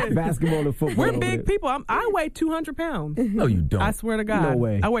kid. Basketball and football. We're big people. I weigh 200 pounds. No, you don't. I swear to God. No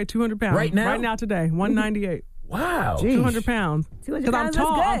way. I weigh 200 pounds. Right now? Right now today. 198. Wow. 200 pounds. 200 pounds, I'm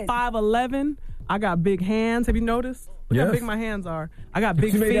tall. that's good. I'm 5'11". I got big hands. Have you noticed? Look how big my hands are. I got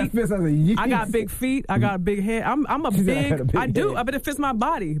big feet. I got big feet. I got a big head. I'm a big. I do, but it fits my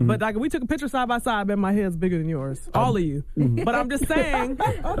body. Mm-hmm. But like, we took a picture side by side. I bet my head's bigger than yours. All of you. Mm-hmm. But I'm just saying,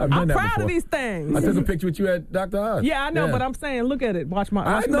 I'm proud of these things. I took a picture with you at Dr. Oz. Yeah, I know, but I'm saying, look at it. Watch my.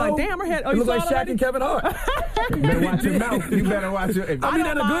 I know. Like, damn, her head. Oh, you you look like saw Shaq and Kevin Hart. You better watch your mouth. You better watch your. I mean,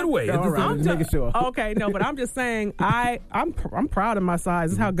 in a good way. I'm making sure. Okay, no, but I'm just saying, I'm proud of my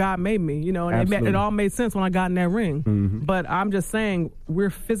size. This is how God made me, and it all made sense when I got in that ring. Mm-hmm. But I'm just saying, we're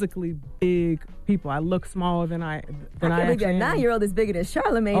physically big people. I look smaller than I actually am. Your 9-year-old is bigger than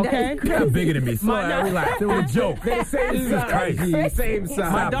Charlamagne. Okay. You're not bigger than me. Relax. It was a joke. They're the same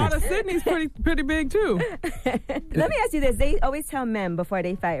size. My daughter Sydney's pretty big too. Let me ask you this. They always tell men before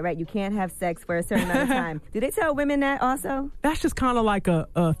they fight, right? You can't have sex for a certain amount of time. Do they tell women that also? That's just kind of like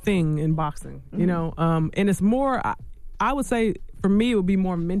a thing in boxing, and it's more, I would say, for me, it would be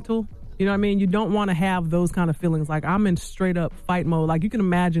more mental. You know what I mean? You don't want to have those kind of feelings. Like, I'm in straight up fight mode. Like, you can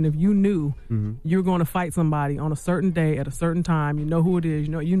imagine if you knew you're going to fight somebody on a certain day at a certain time, you know who it is,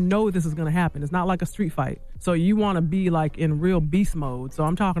 you know this is going to happen. It's not like a street fight. So you want to be like in real beast mode. So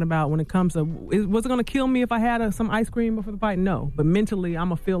I'm talking about when it comes to, was it going to kill me if I had some ice cream before the fight? No. But mentally, I'm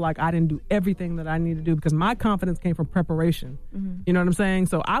going to feel like I didn't do everything that I need to do, because my confidence came from preparation. Mm-hmm. You know what I'm saying?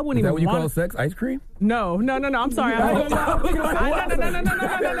 So I wouldn't even want. Is that what you call sex? Ice cream? No. I'm sorry.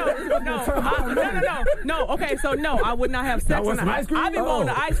 No. Okay, so no, I would not have sex. Ice cream? I've been wanting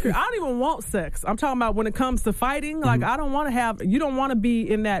the ice cream. I don't even want sex. I'm talking about when it comes to fighting. Like, I don't want to have. You don't want to be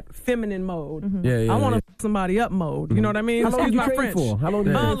in that feminine mode. Mm-hmm. Yeah. I want to somebody up mode. You know what I mean? How long did you train for? How long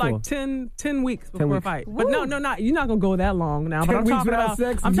did you train for? Like 10 weeks before a fight. But no, not. You're not gonna go that long now. But I'm talking about.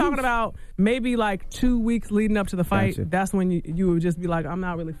 I'm talking about maybe like 2 weeks leading up to the fight. Gotcha. That's when you would just be like, I'm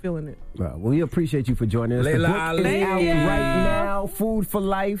not really feeling it. Well, we appreciate you for joining us. Laila, the book is out right now. Food for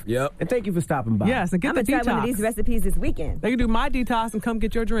Life. Yep. And thank you for stopping by. Yes, and get the detox. I'm gonna try one of these recipes this weekend. They can do my detox and come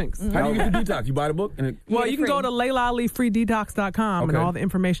get your drinks. Mm-hmm. How do you get the detox? You buy the book? Well, you can go to LailaAliFreeDetox.com, and all the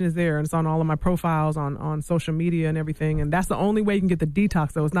information is there, and it's on all of my profiles on on social media and everything. And that's the only way you can get the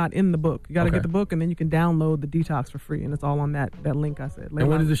detox, though. It's not in the book. You got to get the book, and then you can download the detox for free. And it's all on that link I said. And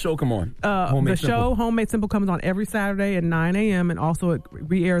when does the show come on? The show, Homemade Simple, comes on every Saturday at 9 a.m. And also it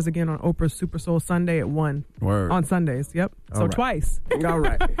re-airs again on Oprah's Super Soul Sunday at 1. Word. On Sundays. Yep. So twice. All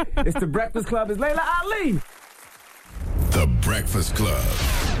right. It's The Breakfast Club. It's Laila Ali. The Breakfast Club.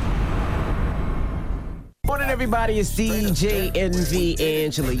 Morning, everybody. It's DJ NV,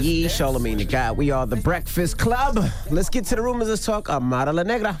 Angela Yee, Charlamagne the God. We are The Breakfast Club. Let's get to the rumors. Let's talk Amara La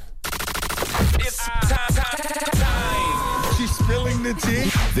Negra. It's time. She's spilling the tea.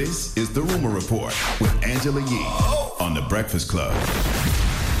 This is The Rumor Report with Angela Yee on The Breakfast Club.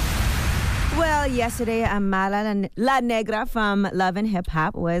 Well, yesterday, Amara La Negra from Love and Hip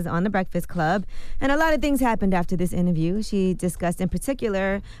Hop was on The Breakfast Club, and a lot of things happened after this interview. She discussed, in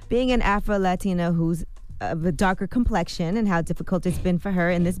particular, being an Afro-Latina who's of a darker complexion and how difficult it's been for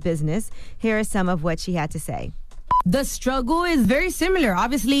her in this business. Here is some of what she had to say. The struggle is very similar.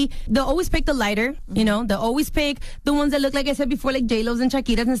 Obviously, they'll always pick the lighter, you know. They'll always pick the ones that look, like I said before, like J-Lo's and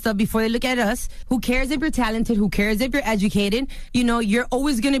Shakiras and stuff before they look at us. Who cares if you're talented? Who cares if you're educated? You know, you're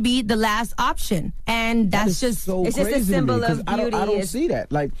always going to be the last option. And that's just... so it's just a symbol of beauty. I don't see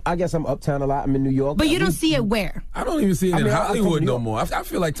that. Like, I guess I'm uptown a lot. I'm in New York. But you don't see it where? I don't even see it in Hollywood no more. I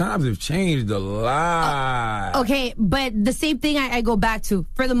feel like times have changed a lot. Okay, but the same thing I go back to.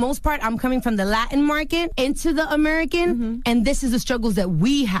 For the most part, I'm coming from the Latin market into the American. And this is the struggles that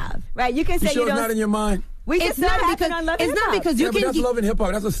we have. Right, you can say you sure don't... it's not in your mind? It's not because you can... But that's Love and Hip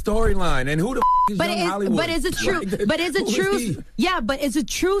Hop. That's a storyline. And who the is Young Hollywood? But it's a true... But it's a true... Yeah, but it's a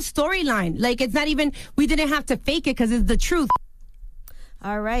true storyline. Like, it's not even... We didn't have to fake it because it's the truth.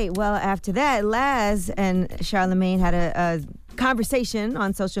 All right. Well, after that, Laz and Charlamagne had a conversation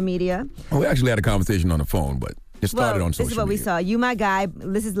on social media. Well, we actually had a conversation on the phone, but... It started on social media. This is what we saw. You, my guy.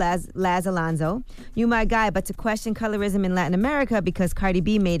 This is Laz Alonso. You, my guy. But to question colorism in Latin America because Cardi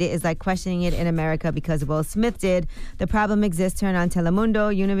B made it is like questioning it in America because Will Smith did. The problem exists. Turn on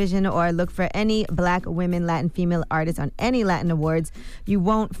Telemundo, Univision, or look for any black women, Latin female artists on any Latin awards. You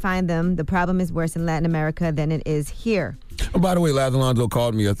won't find them. The problem is worse in Latin America than it is here. Oh, by the way, Laz Alonso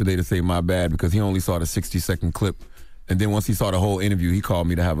called me yesterday to say my bad because he only saw the 60-second clip. And then once he saw the whole interview, he called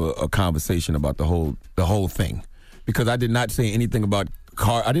me to have a conversation about the whole thing. Because I did not say anything about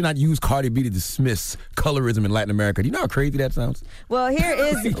I did not use Cardi B to dismiss colorism in Latin America. Do you know how crazy that sounds? Well, here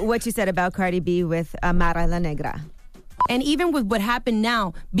is what you said about Cardi B with Amara La Negra. And even with what happened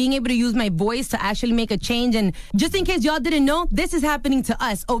now, being able to use my voice to actually make a change. And just in case y'all didn't know, this is happening to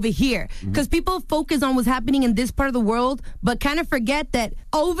us over here. Because people focus on what's happening in this part of the world, but kind of forget that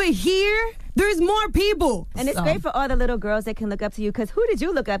over here, there's more people. And it's great for all the little girls that can look up to you. Because who did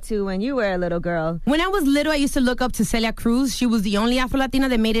you look up to when you were a little girl? When I was little, I used to look up to Celia Cruz. She was the only Afro-Latina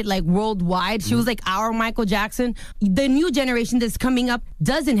that made it like worldwide. She was like our Michael Jackson. The new generation that's coming up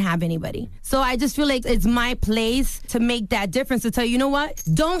doesn't have anybody. So I just feel like it's my place to make that difference, to tell you know what?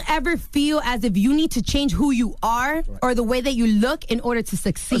 Don't ever feel as if you need to change who you are or the way that you look in order to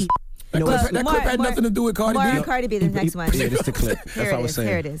succeed. That clip had nothing to do with Cardi B. More on Cardi B, the next one. Yeah, just a clip. That's what I was saying.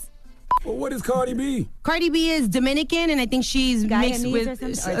 Here it is. Well, what is Cardi B? Cardi B is Dominican, and I think she's mixed with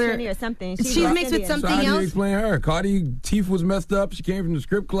or something. She's mixed with something so how do else. you explain her? Cardi teeth was messed up. She came from the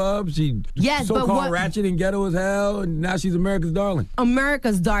strip club. She so-called ratchet and ghetto as hell, and now she's America's darling.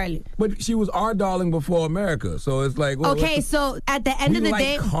 America's darling. But she was our darling before America, so it's like so at the end of the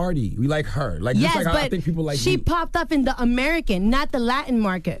day, Cardi, we like her. Like yes, just like but how I think people like she me. popped up in the American, not the Latin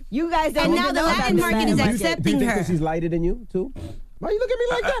market. You guys don't and now the Latin market is accepting Do you think her. that she's lighter than you too? Why you look at me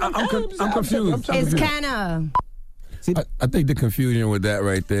like that? I'm confused. It's kind of... I think the confusion with that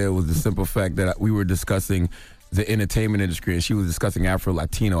right there was the simple fact that we were discussing the entertainment industry and she was discussing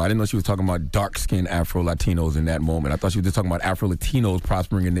Afro-Latino. I didn't know she was talking about dark-skinned Afro-Latinos in that moment. I thought she was just talking about Afro-Latinos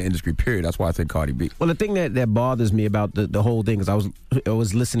prospering in the industry, period. That's why I said Cardi B. Well, the thing that bothers me about the whole thing is I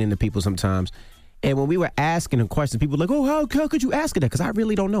was listening to people sometimes, and when we were asking them questions, people were like, oh, how could you ask her that? Because I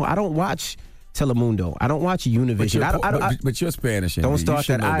really don't know. I don't watch Telemundo. I don't watch Univision. But you're Spanish. Don't start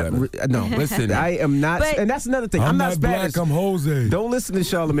that. No, listen. I am not. And that's another thing. I'm not Spanish. Black, I'm Jose. Don't listen to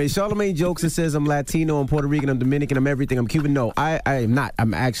Charlamagne. Charlamagne jokes and says I'm Latino, I'm Puerto Rican, I'm Dominican, I'm everything. I'm Cuban. No, I am not.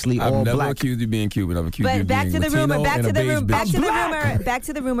 I'm actually all black. I've never accused you of being Cuban. I've accused you of being Latino Back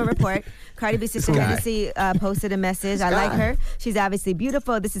to the rumor report. Cardi B's sister Hennessy posted a message. I like her. She's obviously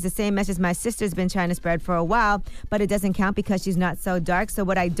beautiful. This is the same message my sister's been trying to spread for a while, but it doesn't count because she's not so dark. So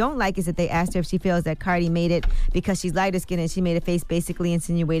what I don't like is that they asked her if she feels that Cardi made it because she's lighter skinned, and she made a face basically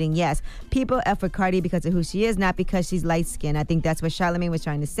insinuating, yes, people F with Cardi because of who she is, not because she's light skinned. I think that's what Charlamagne was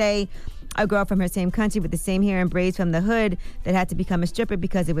trying to say. A girl from her same country with the same hair and braids from the hood that had to become a stripper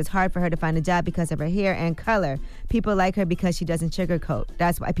because it was hard for her to find a job because of her hair and color. People like her because she doesn't sugarcoat.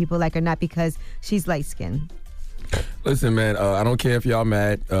 That's why people like her, not because she's light skinned. Listen, man, I don't care if y'all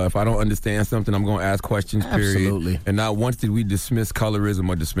mad. If I don't understand something, I'm going to ask questions, period. Absolutely. And not once did we dismiss colorism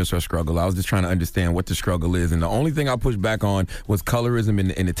or dismiss her struggle. I was just trying to understand what the struggle is. And the only thing I pushed back on was colorism in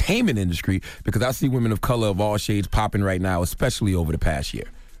the entertainment industry, because I see women of color of all shades popping right now, especially over the past year.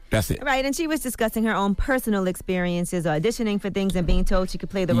 That's it. Right, and she was discussing her own personal experiences, auditioning for things and being told she could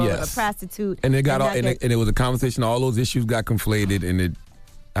play the role of a prostitute. And it got and it was a conversation. All those issues got conflated, and it,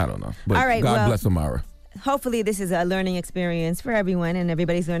 I don't know. But all right, God bless Amara. Hopefully this is a learning experience for everyone, and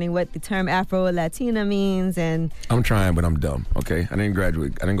everybody's learning what the term Afro-Latina means. And I'm trying, but I'm dumb, okay? I didn't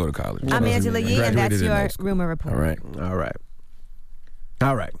graduate. I didn't go to college. I'm Angela Yee, and that's your rumor report. All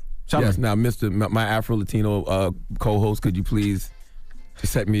right. Yes, now, my Afro-Latino co-host, could you please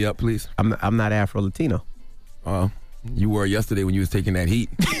set me up, please? I'm not Afro-Latino. You were yesterday when you was taking that heat.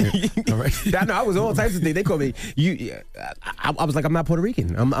 All right. I know, I was all types of things. They called me. I was like, I'm not Puerto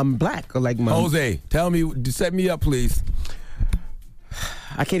Rican. I'm black. Like Jose, tell me, set me up, please.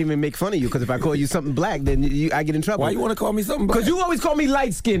 I can't even make fun of you, because if I call you something black, then I get in trouble. Why you want to call me something black? Because you always call me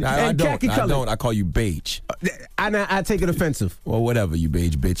light skinned and khaki colored. I don't. I call you beige. I take it offensive. Well, whatever, you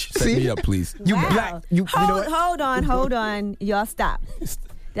beige bitch. Set me up, please. You black. You know what? Hold on. Y'all stop.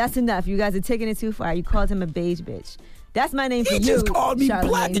 That's enough. You guys are taking it too far. You called him a beige bitch. That's my name for you. You just called me Charlamagne.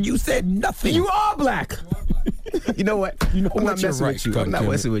 black and you said nothing. You are black. You know what? I'm not messing with you. I'm not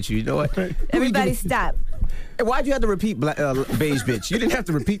messing with you. You know what? Everybody stop. Why'd you have to repeat beige bitch? You didn't have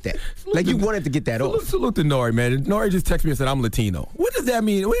to repeat that. Like, you wanted to get that off. Salute to Nori, man. Nori just texted me and said, I'm Latino. What does that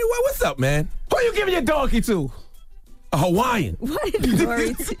mean? What's up, man? Who are you giving your donkey to? A Hawaiian. Why did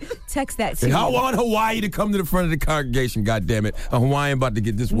Nori text that to And you? I want Hawaii to come to the front of the congregation, goddammit. A Hawaiian about to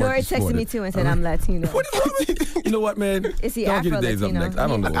get this work Nori this texted morning. me too and said, I'm Latino. What is wrong with you? You know what, man? Is he Donkey of the Day's up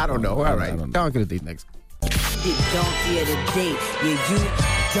Afro-Latino? next. I don't know. All right. Donkey of the Day next. Get donkey of the day, yeah, you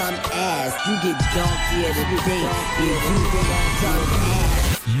dumb ass. You get donkey of the day, yeah, you dumb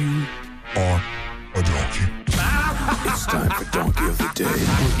ass. You are a donkey. It's time for Donkey of the Day.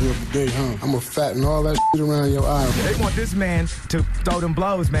 Donkey of the Day, huh? I'm gonna fatten all that shit around your eye. They want this man to throw them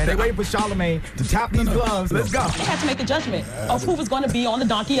blows, man. They waiting for Charlamagne to tap these gloves. Let's go. They had to make a judgment of who was going to be on the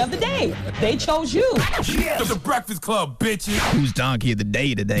Donkey of the Day. They chose you. Yeah. The Breakfast Club, bitches. Who's Donkey of the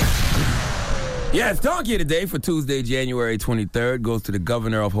Day today? Yes, Donkey of the Day for Tuesday, January 23rd goes to the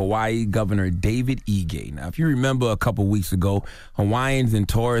governor of Hawaii, Governor David Ige. Now, if you remember a couple weeks ago, Hawaiians and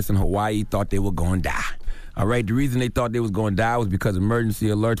tourists in Hawaii thought they were going to die. All right, the reason they thought they was going to die was because emergency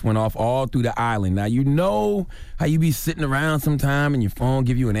alerts went off all through the island. Now, you know how you be sitting around sometime and your phone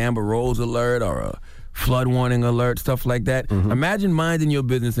give you an Amber Rose alert or a flood warning alert, stuff like that. Mm-hmm. Imagine minding your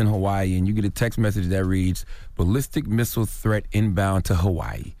business in Hawaii and you get a text message that reads, ballistic missile threat inbound to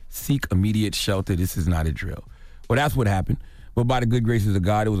Hawaii. Seek immediate shelter. This is not a drill. Well, that's what happened. But by the good graces of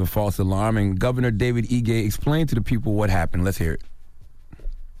God, it was a false alarm. And Governor David Ige explained to the people what happened. Let's hear it.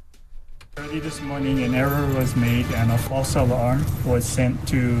 Early this morning, an error was made and a false alarm was sent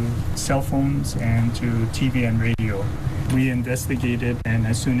to cell phones and to TV and radio. We investigated, and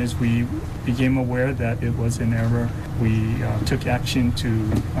as soon as we became aware that it was an error, we took action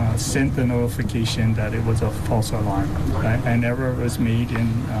to send the notification that it was a false alarm. An error was made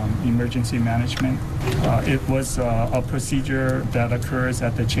in emergency management. It was a procedure that occurs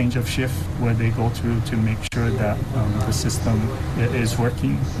at the change of shift where they go through to make sure that the system is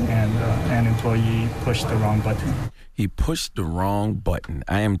working, and an employee pushed the wrong button. He pushed the wrong button.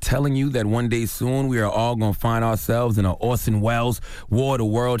 I am telling you that one day soon we are all going to find ourselves in an Orson Welles War of the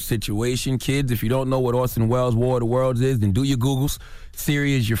Worlds situation. Kids, if you don't know what Orson Welles War of the Worlds is, then do your Googles.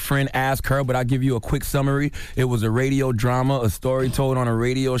 Siri is your friend, ask her, but I'll give you a quick summary. It was a radio drama, a story told on a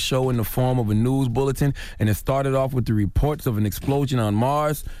radio show in the form of a news bulletin, and it started off with the reports of an explosion on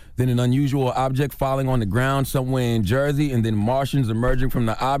Mars, then an unusual object falling on the ground somewhere in Jersey, and then Martians emerging from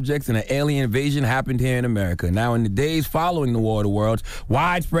the objects, and an alien invasion happened here in America. Now, in the days following the War of the Worlds,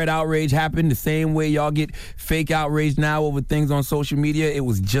 widespread outrage happened the same way y'all get fake outrage now over things on social media. It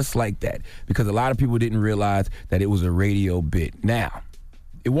was just like that, because a lot of people didn't realize that it was a radio bit. Now,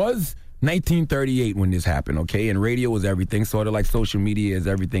 it was 1938 when this happened, okay? And radio was everything, sort of like social media is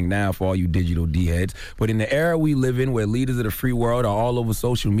everything now for all you digital D-heads. But in the era we live in, where leaders of the free world are all over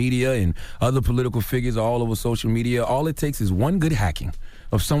social media and other political figures are all over social media, all it takes is one good hacking,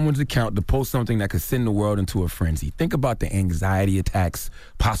 of someone's account to post something that could send the world into a frenzy. Think about the anxiety attacks,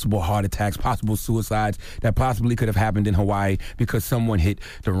 possible heart attacks, possible suicides that possibly could have happened in Hawaii because someone hit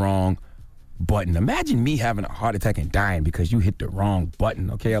the wrong button. Imagine me having a heart attack and dying because you hit the wrong button,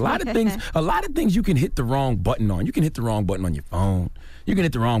 okay? A lot of things you can hit the wrong button on. You can hit the wrong button on your phone. You can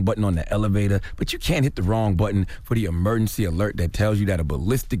hit the wrong button on the elevator, but you can't hit the wrong button for the emergency alert that tells you that a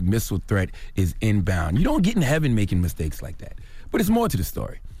ballistic missile threat is inbound. You don't get in heaven making mistakes like that. But it's more to the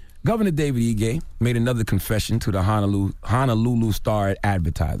story. Governor David Ige made another confession to the Honolulu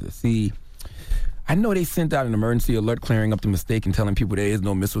Star-Advertiser. See, I know they sent out an emergency alert clearing up the mistake and telling people there is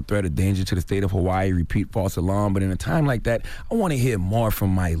no missile threat or danger to the state of Hawaii. Repeat false alarm. But in a time like that, I want to hear more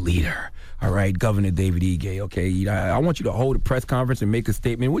from my leader. All right, Governor David Ige, okay? I want you to hold a press conference and make a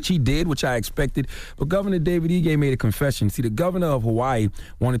statement, which he did, which I expected. But Governor David Ige made a confession. See, the governor of Hawaii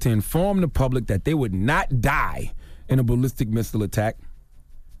wanted to inform the public that they would not die in a ballistic missile attack.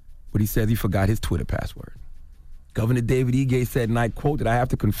 But he says he forgot his Twitter password. Governor David Ige said, and I quote, that I have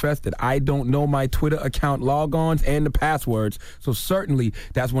to confess that I don't know my Twitter account logons and the passwords. So certainly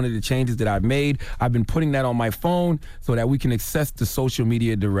that's one of the changes that I've made. I've been putting that on my phone so that we can access the social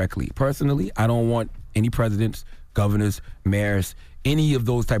media directly. Personally, I don't want any presidents, governors, mayors, any of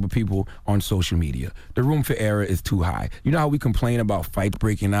those type of people on social media. The room for error is too high. You know how we complain about fights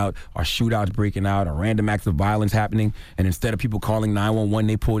breaking out or shootouts breaking out or random acts of violence happening, and instead of people calling 911,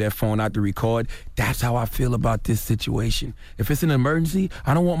 they pull their phone out to record? That's how I feel about this situation. If it's an emergency,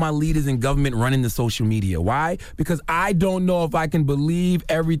 I don't want my leaders in government running the social media. Why? Because I don't know if I can believe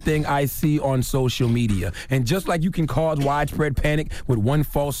everything I see on social media. And just like you can cause widespread panic with one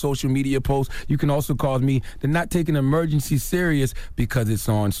false social media post, you can also cause me to not take an emergency serious because it's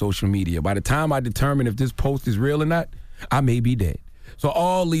on social media. By the time I determine if this post is real or not, I may be dead. So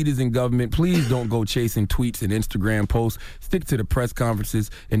all leaders in government, please don't go chasing tweets and Instagram posts. Stick to the press conferences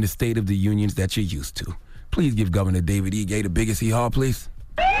and the State of the Unions that you're used to. Please give Governor David Ige the biggest hee-haw, please.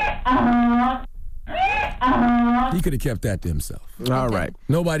 He could have kept that to himself. All right.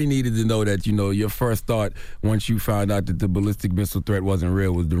 Nobody needed to know that, your first thought once you found out that the ballistic missile threat wasn't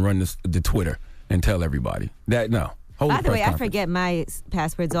real was to run the Twitter and tell everybody. No. By the way, I forget my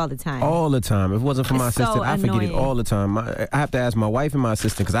passwords all the time. All the time. If it wasn't for my assistant, I forget it all the time. I have to ask my wife and my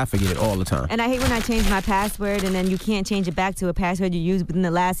assistant because I forget it all the time. And I hate when I change my password and then you can't change it back to a password you used within the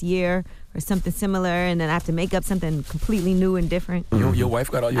last year or something similar, and then I have to make up something completely new and different. Mm-hmm. Your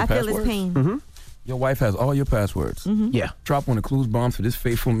wife got all your passwords? I feel his pain. Mm-hmm. Your wife has all your passwords? Mm-hmm. Yeah. Drop one of Clues bombs for this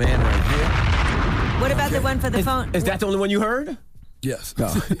faithful man right here. What about the one for the phone? Is that the only one you heard? Yes. No.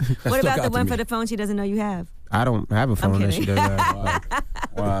 What about the one for the phone she doesn't know you have? I don't have a phone that she doesn't have.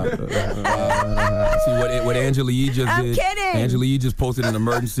 Wow. See what Angela Yee just did? I'm kidding. Angela Yee just posted an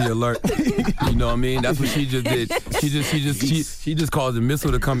emergency alert. You know what I mean? That's what she just did. She just caused a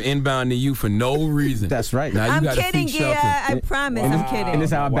missile to come inbound to you for no reason. That's right. Now I'm you gotta kidding, seek shelter. I promise. I'm kidding. And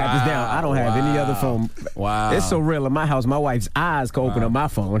this is how I back this down. I don't have any other phone. Wow. It's so real in my house. My wife's eyes can open up my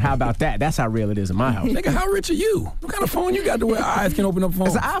phone. How about that? That's how real it is in my house. Nigga, how rich are you? What kind of phone you got to where eyes can open up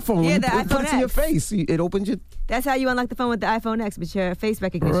phones? It's an iPhone. Yeah, You the put iPhone it to your X. face. It opens your... That's how you unlock the phone with the iPhone X, with your face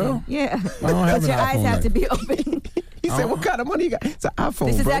recognition. For real? Yeah. I don't have But your an eyes iPhone have X. to be open. He said, what kind of money you got? It's an iPhone,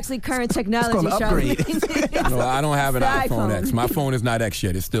 This is bro. actually current technology, It's called an upgrade. Charlamagne. No, I don't have an It's the iPhone iPhone. X. My phone is not X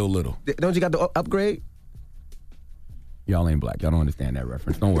yet. It's still little. Don't you got the upgrade? Y'all ain't black. Y'all don't understand that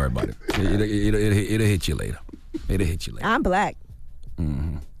reference. Don't worry about it. It'll hit you later. It'll hit you later. I'm black.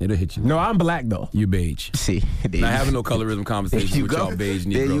 Mm-hmm. It'll hit you. No, I'm black, though. You beige. See, Not having no colorism conversations with y'all beige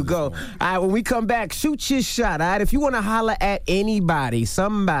Negroes. There you go. All right, when we come back, shoot your shot, all right? If you want to holler at anybody,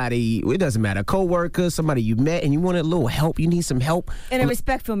 somebody, it doesn't matter, a coworker, somebody you met, and you want a little help, you need some help. In a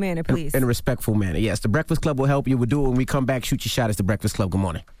respectful manner, please. In a respectful manner, yes. The Breakfast Club will help you. We'll do it when we come back. Shoot your shot. It's The Breakfast Club. Good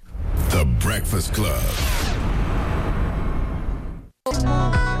morning. The Breakfast Club.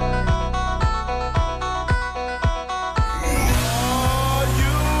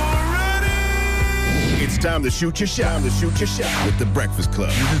 It's time to shoot your shot. Time to shoot your shot with The Breakfast Club.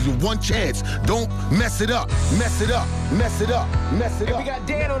 This is your one chance. Don't mess it up. Mess it up. Mess it up. Mess it Hey, up. we got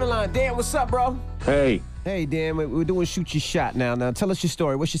Dan on the line. Dan, what's up, bro? Hey. Hey, Dan, we're doing Shoot Your Shot now. Now, tell us your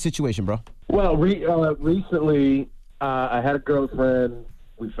story. What's your situation, bro? Well, recently I had a girlfriend.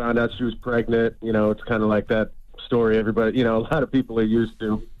 We found out she was pregnant. It's kind of like that story everybody, a lot of people are used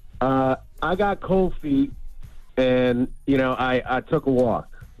to. I got cold feet, and, I took a walk.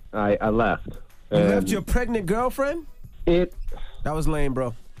 I left. You left your pregnant girlfriend? That was lame,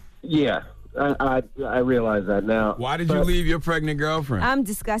 bro. Yeah, I realize that now. Why did you leave your pregnant girlfriend? I'm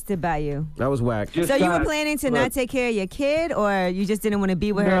disgusted by you. That was whack. So you were planning to not take care of your kid, or you just didn't want to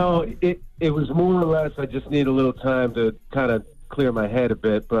be with her? No, it was more or less I just need a little time to kind of clear my head a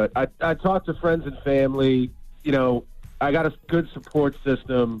bit. But I talked to friends and family. You know, I got a good support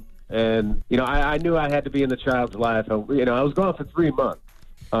system, and you know, I knew I had to be in the child's life. I was gone for 3 months,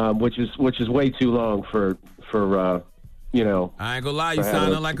 which is way too long for you know. I ain't gonna lie, you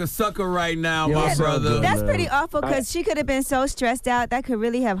sounding like a sucker right now, my brother. That's pretty awful because she could have been so stressed out that could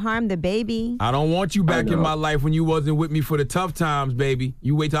really have harmed the baby. I don't want you back in my life when you wasn't with me for the tough times, baby.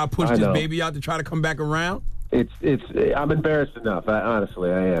 You wait till I push this baby out to try to come back around. I'm embarrassed enough.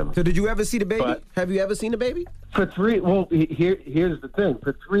 Honestly, I am. So did you ever see the baby? Have you ever seen the baby? Here's the thing.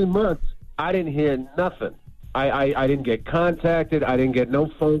 For 3 months, I didn't hear nothing. I didn't get contacted. I didn't get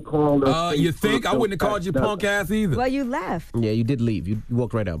no phone call. No you think? I wouldn't have called you punk ass either. Well, you left. Yeah, you did leave. You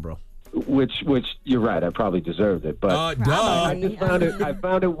walked right out, bro. Which you're right. I probably deserved it. But duh. I just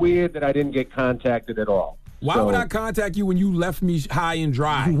found it weird that I didn't get contacted at all. Why would I contact you when you left me high and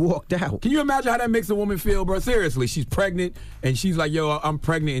dry? You walked out. Can you imagine how that makes a woman feel, bro? Seriously, she's pregnant, and she's like, yo, I'm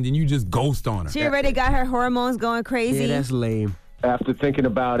pregnant, and then you just ghost on her. She already got her hormones going crazy. Yeah, that's lame. After thinking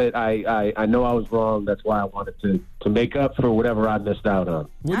about it, I know I was wrong. That's why I wanted to make up for whatever I missed out on.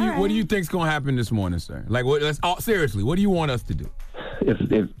 What do you think's going to happen this morning, sir? Like, seriously, what do you want us to do?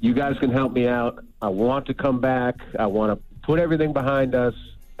 If you guys can help me out, I want to come back. I want to put everything behind us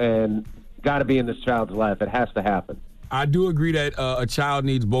and got to be in this child's life. It has to happen. I do agree that a child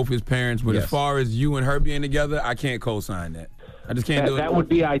needs both his parents, but as far as you and her being together, I can't co-sign that. I just can't do it. That would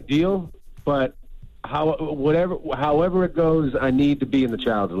be ideal, but however it goes, I need to be in the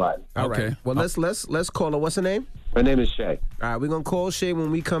child's life. All right. Well, let's call her. What's her name? Her name is Shay. All right, we're gonna call Shay when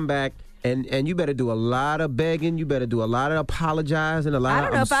we come back, and you better do a lot of begging. You better do a lot of apologizing. I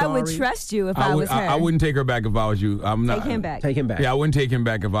don't know if I would trust you if I was her. I wouldn't take her back if I was you. I'm not. Take him back. Take him back. Yeah, I wouldn't take him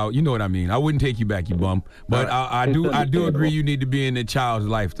back if I. You know what I mean. I wouldn't take you back, you bum. But I do agree. You need to be in the child's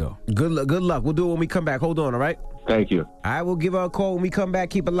life, though. Good luck. We'll do it when we come back. Hold on, all right? Thank you. I will give her a call when we come back.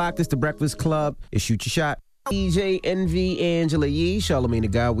 Keep it locked. It's the Breakfast Club. It's Shoot Your Shot. DJ, Envy, Angela Yee, Charlamagne the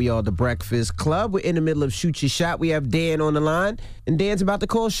God. We are the Breakfast Club. We're in the middle of Shoot Your Shot. We have Dan on the line, and Dan's about to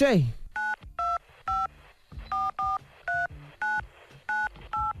call Shay.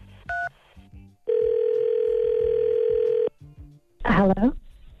 Hello?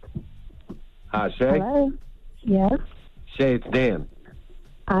 Hi, Shay. Hello? Yes? Shay, it's Dan.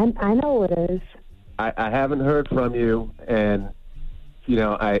 I know what it is. I haven't heard from you, and, you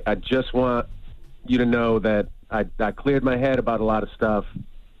know, I just want you to know that I cleared my head about a lot of stuff,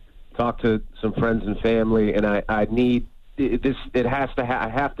 talked to some friends and family, and I need this. It has to. I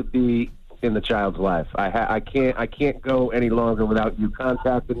have to be in the child's life. I can't go any longer without you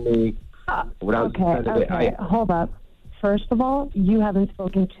contacting me. Okay. Hold up. First of all, you haven't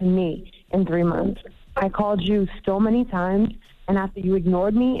spoken to me in 3 months. I called you so many times, and after you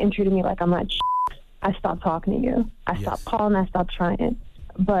ignored me and treated me like I'm not I stopped talking to you. I stopped calling. I stopped trying.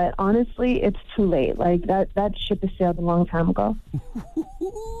 But honestly, it's too late. Like that ship has sailed a long time ago.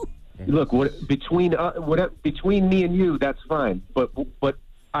 Look, between me and you, that's fine. But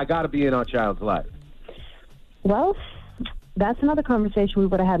I got to be in our child's life. Well, that's another conversation we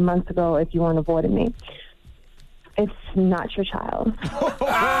would have had months ago if you weren't avoiding me. It's not your child. Oh my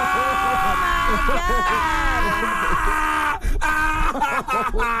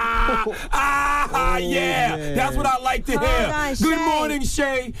God. Yeah, that's what I like to hear. Good morning,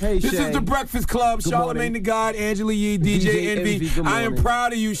 Shay. Hey, this Shay. is the Breakfast Club. Charlamagne the God, Angela Yee, DJ Envy. I am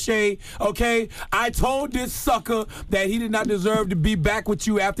proud of you, Shay. Okay, I told this sucker that he did not deserve to be back with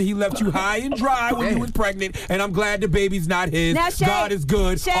you after he left you high and dry when you was pregnant, and I'm glad the baby's not his. Now, Shay, God is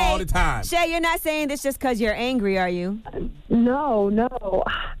good all the time. Shay, you're not saying this just because you're angry, are you? No.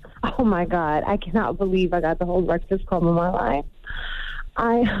 Oh my God, I cannot believe I got the whole Breakfast Club in my life.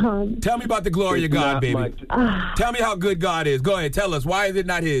 Tell me about the glory of God, baby. Tell me how good God is. Go ahead, tell us. Why is it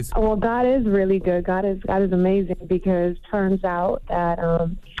not his? Well, God is really good. God is amazing, because turns out that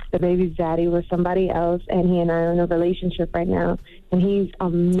the baby's daddy was somebody else, and he and I are in a relationship right now, and he's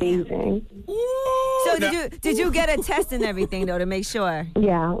amazing. So did you get a test and everything, though, to make sure?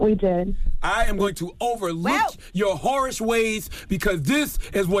 Yeah, we did. I am going to overlook your whorish ways, because this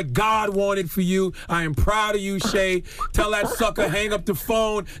is what God wanted for you. I am proud of you, Shay. Tell that sucker, hang up the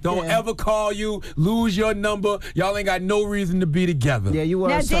phone. Don't ever call you. Lose your number. Y'all ain't got no reason to be together. Yeah, you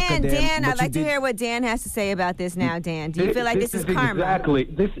are a sucker, Dan. Dan, I'd like to hear what Dan has to say about this now, Dan. Do you feel like this is karma?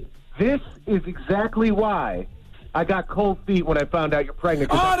 This is exactly why I got cold feet when I found out you're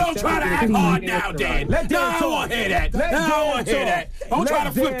pregnant. Oh, don't try to act hard now, Dan. Let Dan talk. I want to hear that. I want to hear that. Don't try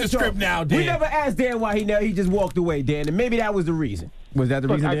to flip the script now, Dan. We never asked Dan why he just walked away, Dan, and maybe that was the reason. Was that the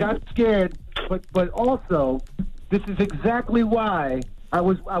reason, I Dan? got scared, but also, this is exactly why I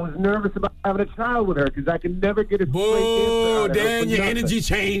was nervous about having a child with her because I could never get a straight answer out of her Dan, for your nothing. energy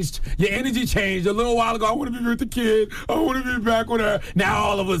changed. Your energy changed. A little while ago, I want to be with the kid. I want to be back with her. Now,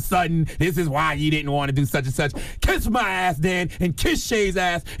 all of a sudden, this is why you didn't want to do such and such. Kiss my ass, Dan, and kiss Shay's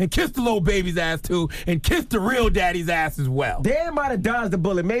ass, and kiss the little baby's ass, too, and kiss the real daddy's ass as well. Dan might have dodged the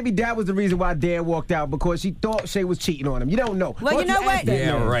bullet. Maybe that was the reason why Dan walked out, because she thought Shay was cheating on him. You don't know. Well, you know what?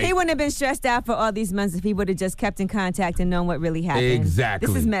 Yeah, right. He wouldn't have been stressed out for all these months if he would have just kept in contact and known what really happened. Exactly.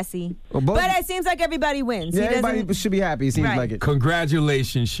 This is messy. Well, but it seems like everybody wins. Yeah, He doesn't- everybody should be happy. It seems Right. like it.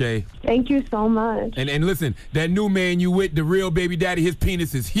 Congratulations, Shay. Thank you so much. And listen, that new man you with, the real baby daddy, his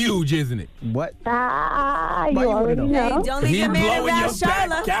penis is huge, isn't it? What? You already know. Hey, don't leave He your man blowing around your back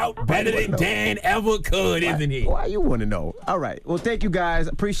Charlotte. out better than Dan ever could, isn't he? Why you want to know? All right. Well, thank you guys.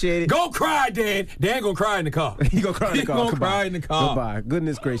 Appreciate it. Go cry, Dan. Dan gonna cry in the car. He gonna cry in the car. He gonna Goodbye. cry in the car. Goodbye.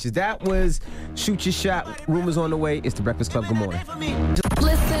 Goodness gracious. That was Shoot Your Shot. Rumors on the way. It's the Breakfast Club. Good morning.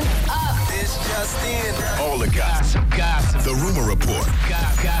 Listen up. This just in. All the gossip. The Rumor Report.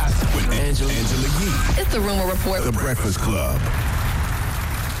 Gossip. With Angela Yee. It's the Rumor Report. The Breakfast Club.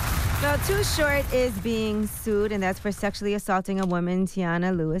 So Too Short is being sued, and that's for sexually assaulting a woman,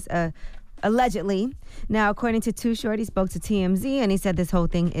 Tiana Lewis, allegedly. Now, according to Too Short, he spoke to TMZ, and he said this whole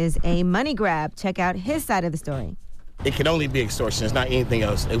thing is a money grab. Check out his side of the story. It can only be extortion. It's not anything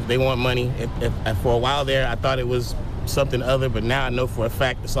else. If they want money. If for a while there, I thought it was something other, but now I know for a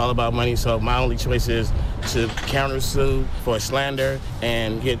fact it's all about money. So my only choice is to countersue for slander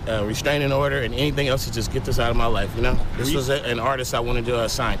and get a restraining order, and anything else to just get this out of my life. You know, this was an artist I wanted to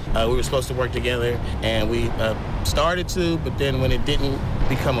sign. We were supposed to work together, and we started to, but then when it didn't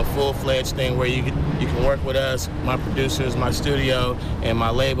become a full-fledged thing where you can work with us, my producers, my studio, and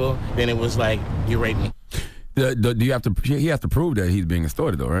my label, then it was like, you raped me. Do you have to? He has to prove that he's being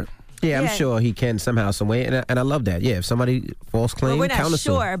extorted, though, right? Yeah, I'm sure he can somehow, some way, and I love that. Yeah, if somebody false claim, Well, we're not countersue.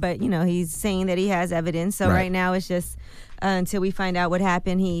 sure, but, he's saying that he has evidence. So right now it's just until we find out what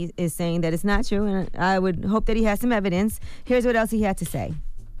happened, he is saying that it's not true, and I would hope that he has some evidence. Here's what else he had to say.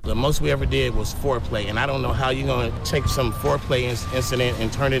 The most we ever did was foreplay, and I don't know how you're going to take some foreplay incident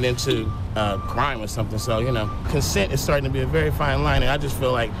and turn it into crime or something. So, consent is starting to be a very fine line, and I just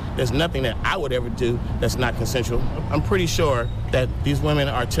feel like there's nothing that I would ever do that's not consensual. I'm pretty sure that these women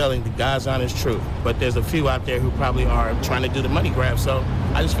are telling the God's honest truth, but there's a few out there who probably are trying to do the money grab. So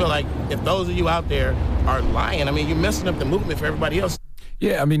I just feel like if those of you out there are lying, you're messing up the movement for everybody else.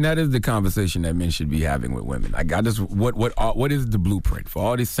 Yeah, that is the conversation that men should be having with women. Like, what is the blueprint for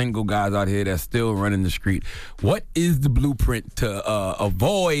all these single guys out here that's still running the street? What is the blueprint to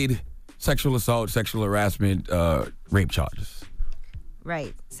avoid sexual assault, sexual harassment, rape charges?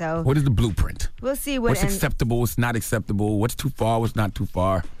 Right. So what is the blueprint? We'll see what's acceptable, what's not acceptable, what's too far, what's not too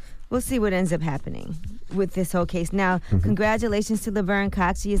far. We'll see what ends up happening with this whole case. Now, congratulations to Laverne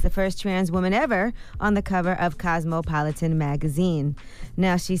Cox. She is the first trans woman ever on the cover of Cosmopolitan magazine.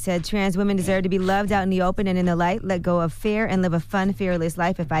 Now, she said, trans women deserve to be loved out in the open and in the light, let go of fear, and live a fun, fearless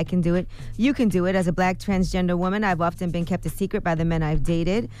life. If I can do it, you can do it. As a black transgender woman, I've often been kept a secret by the men I've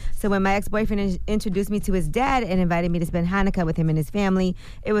dated. So when my ex-boyfriend introduced me to his dad and invited me to spend Hanukkah with him and his family,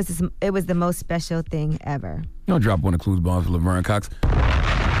 it was the most special thing ever. Don't drop one of Clues bombs for Laverne Cox.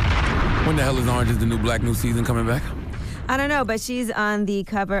 When the hell is Orange is the New Black new season coming back? I don't know, but she's on the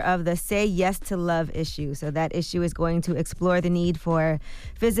cover of the Say Yes to Love issue. So that issue is going to explore the need for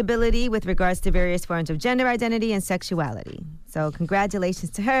visibility with regards to various forms of gender identity and sexuality. So congratulations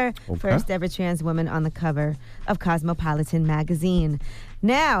to her, first ever trans woman on the cover of Cosmopolitan magazine.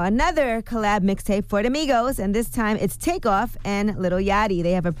 Now, another collab mixtape for the Migos, and this time it's Takeoff and Lil Yachty.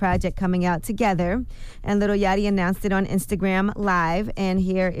 They have a project coming out together, and Lil Yachty announced it on Instagram Live, and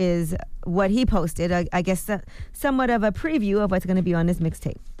here is what he posted, I guess somewhat of a preview of what's going to be on this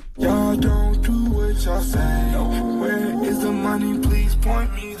mixtape. Y'all don't do what y'all say. Where is the money? Please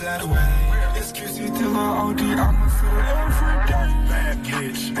point me that way. Excuse me till I OD, I'ma feel every day. Bad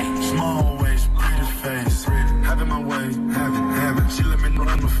bitch, small waist, pretty face. Having my way, having. She let me know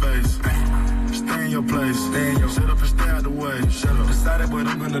in my face. Stay in your place, shut up and stay out the way. Shut up. Decided what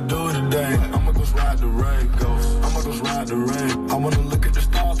I'm gonna do today. I'ma go ride the rain. I wanna look at the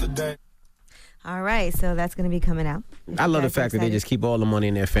stars today. All right, so that's going to be coming out. I love the fact that they just keep all the money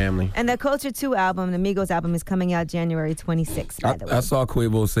in their family. And the Culture 2 album, the Migos album, is coming out January 26th, by the way. I saw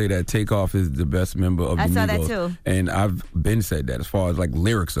Quavo say that Takeoff is the best member of the Migos. I saw that too. And I've been said that as far as like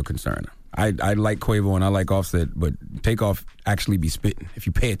lyrics are concerned. I like Quavo and I like Offset, but Takeoff actually be spitting if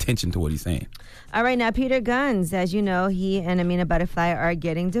you pay attention to what he's saying. All right, now Peter Gunz, as you know, he and Amina Butterfly are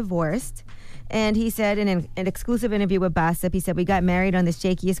getting divorced. And he said in an exclusive interview with Gossip, he said, we got married on the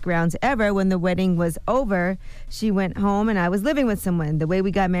shakiest grounds ever. When the wedding was over, she went home and I was living with someone. The way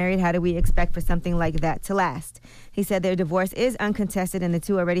we got married, how do we expect for something like that to last? He said their divorce is uncontested and the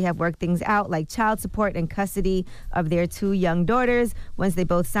two already have worked things out, like child support and custody of their 2 young daughters. Once they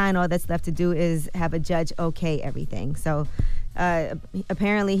both sign, all that's left to do is have a judge okay everything. So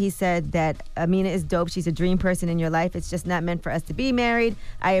apparently he said that Amina is dope. She's a dream person in your life. It's just not meant for us to be married.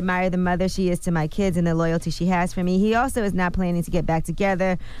 I admire the mother she is to my kids and the loyalty she has for me. He also is not planning to get back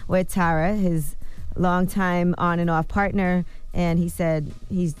together with Tara, his longtime on and off partner. And he said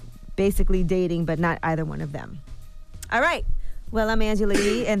he's basically dating, but not either one of them. All right. Well, I'm Angela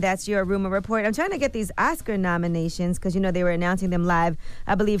Yee, and that's your Rumor Report. I'm trying to get these Oscar nominations because, they were announcing them live.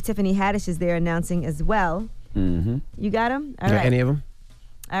 I believe Tiffany Haddish is there announcing as well. Mm-hmm. You got them? All right. Any of them?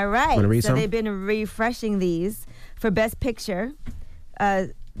 All right. Want to read so some? They've been refreshing these. For Best Picture,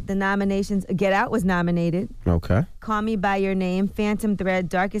 the nominations, Get Out was nominated. Okay. Call Me By Your Name, Phantom Thread,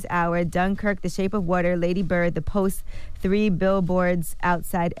 Darkest Hour, Dunkirk, The Shape of Water, Lady Bird, The Post, 3 Billboards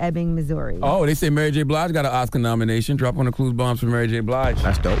Outside Ebbing, Missouri. Oh, they say Mary J. Blige got an Oscar nomination. Drop on the clues bombs for Mary J. Blige.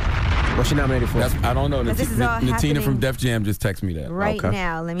 That's dope. What's she nominated for? I don't know. This is all Natina happening from Def Jam just texted me that. Right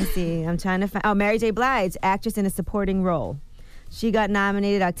now. Let me see. I'm trying to find. Oh, Mary J. Blige, actress in a supporting role. She got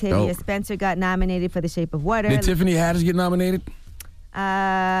nominated. Octavia Spencer got nominated for The Shape of Water. Did Tiffany Haddish get nominated?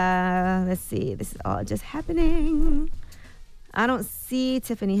 Let's see. This is all just happening. I don't see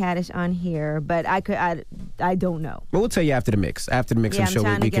Tiffany Haddish on here, but I don't know. Well, we'll tell you after the mix. After the mix, Yeah, I'm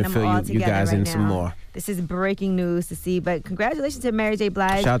sure we can fill you guys right in now. some more. This is breaking news to see, but congratulations to Mary J.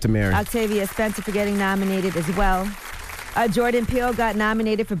 Blige. Shout out to Mary. Octavia Spencer for getting nominated as well. Jordan Peele got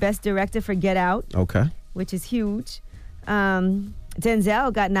nominated for Best Director for Get Out. Okay. Which is huge.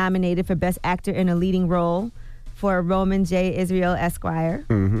 Denzel got nominated for Best Actor in a Leading Role for Roman J. Israel Esquire.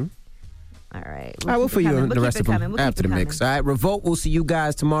 Mm-hmm. All right. All right, we'll fill you in the rest of them after the mix. All right, Revolt, we'll see you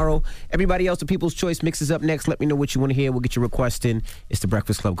guys tomorrow. Everybody else, the People's Choice mix is up next. Let me know what you want to hear. We'll get your request in. It's The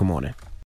Breakfast Club. Good morning.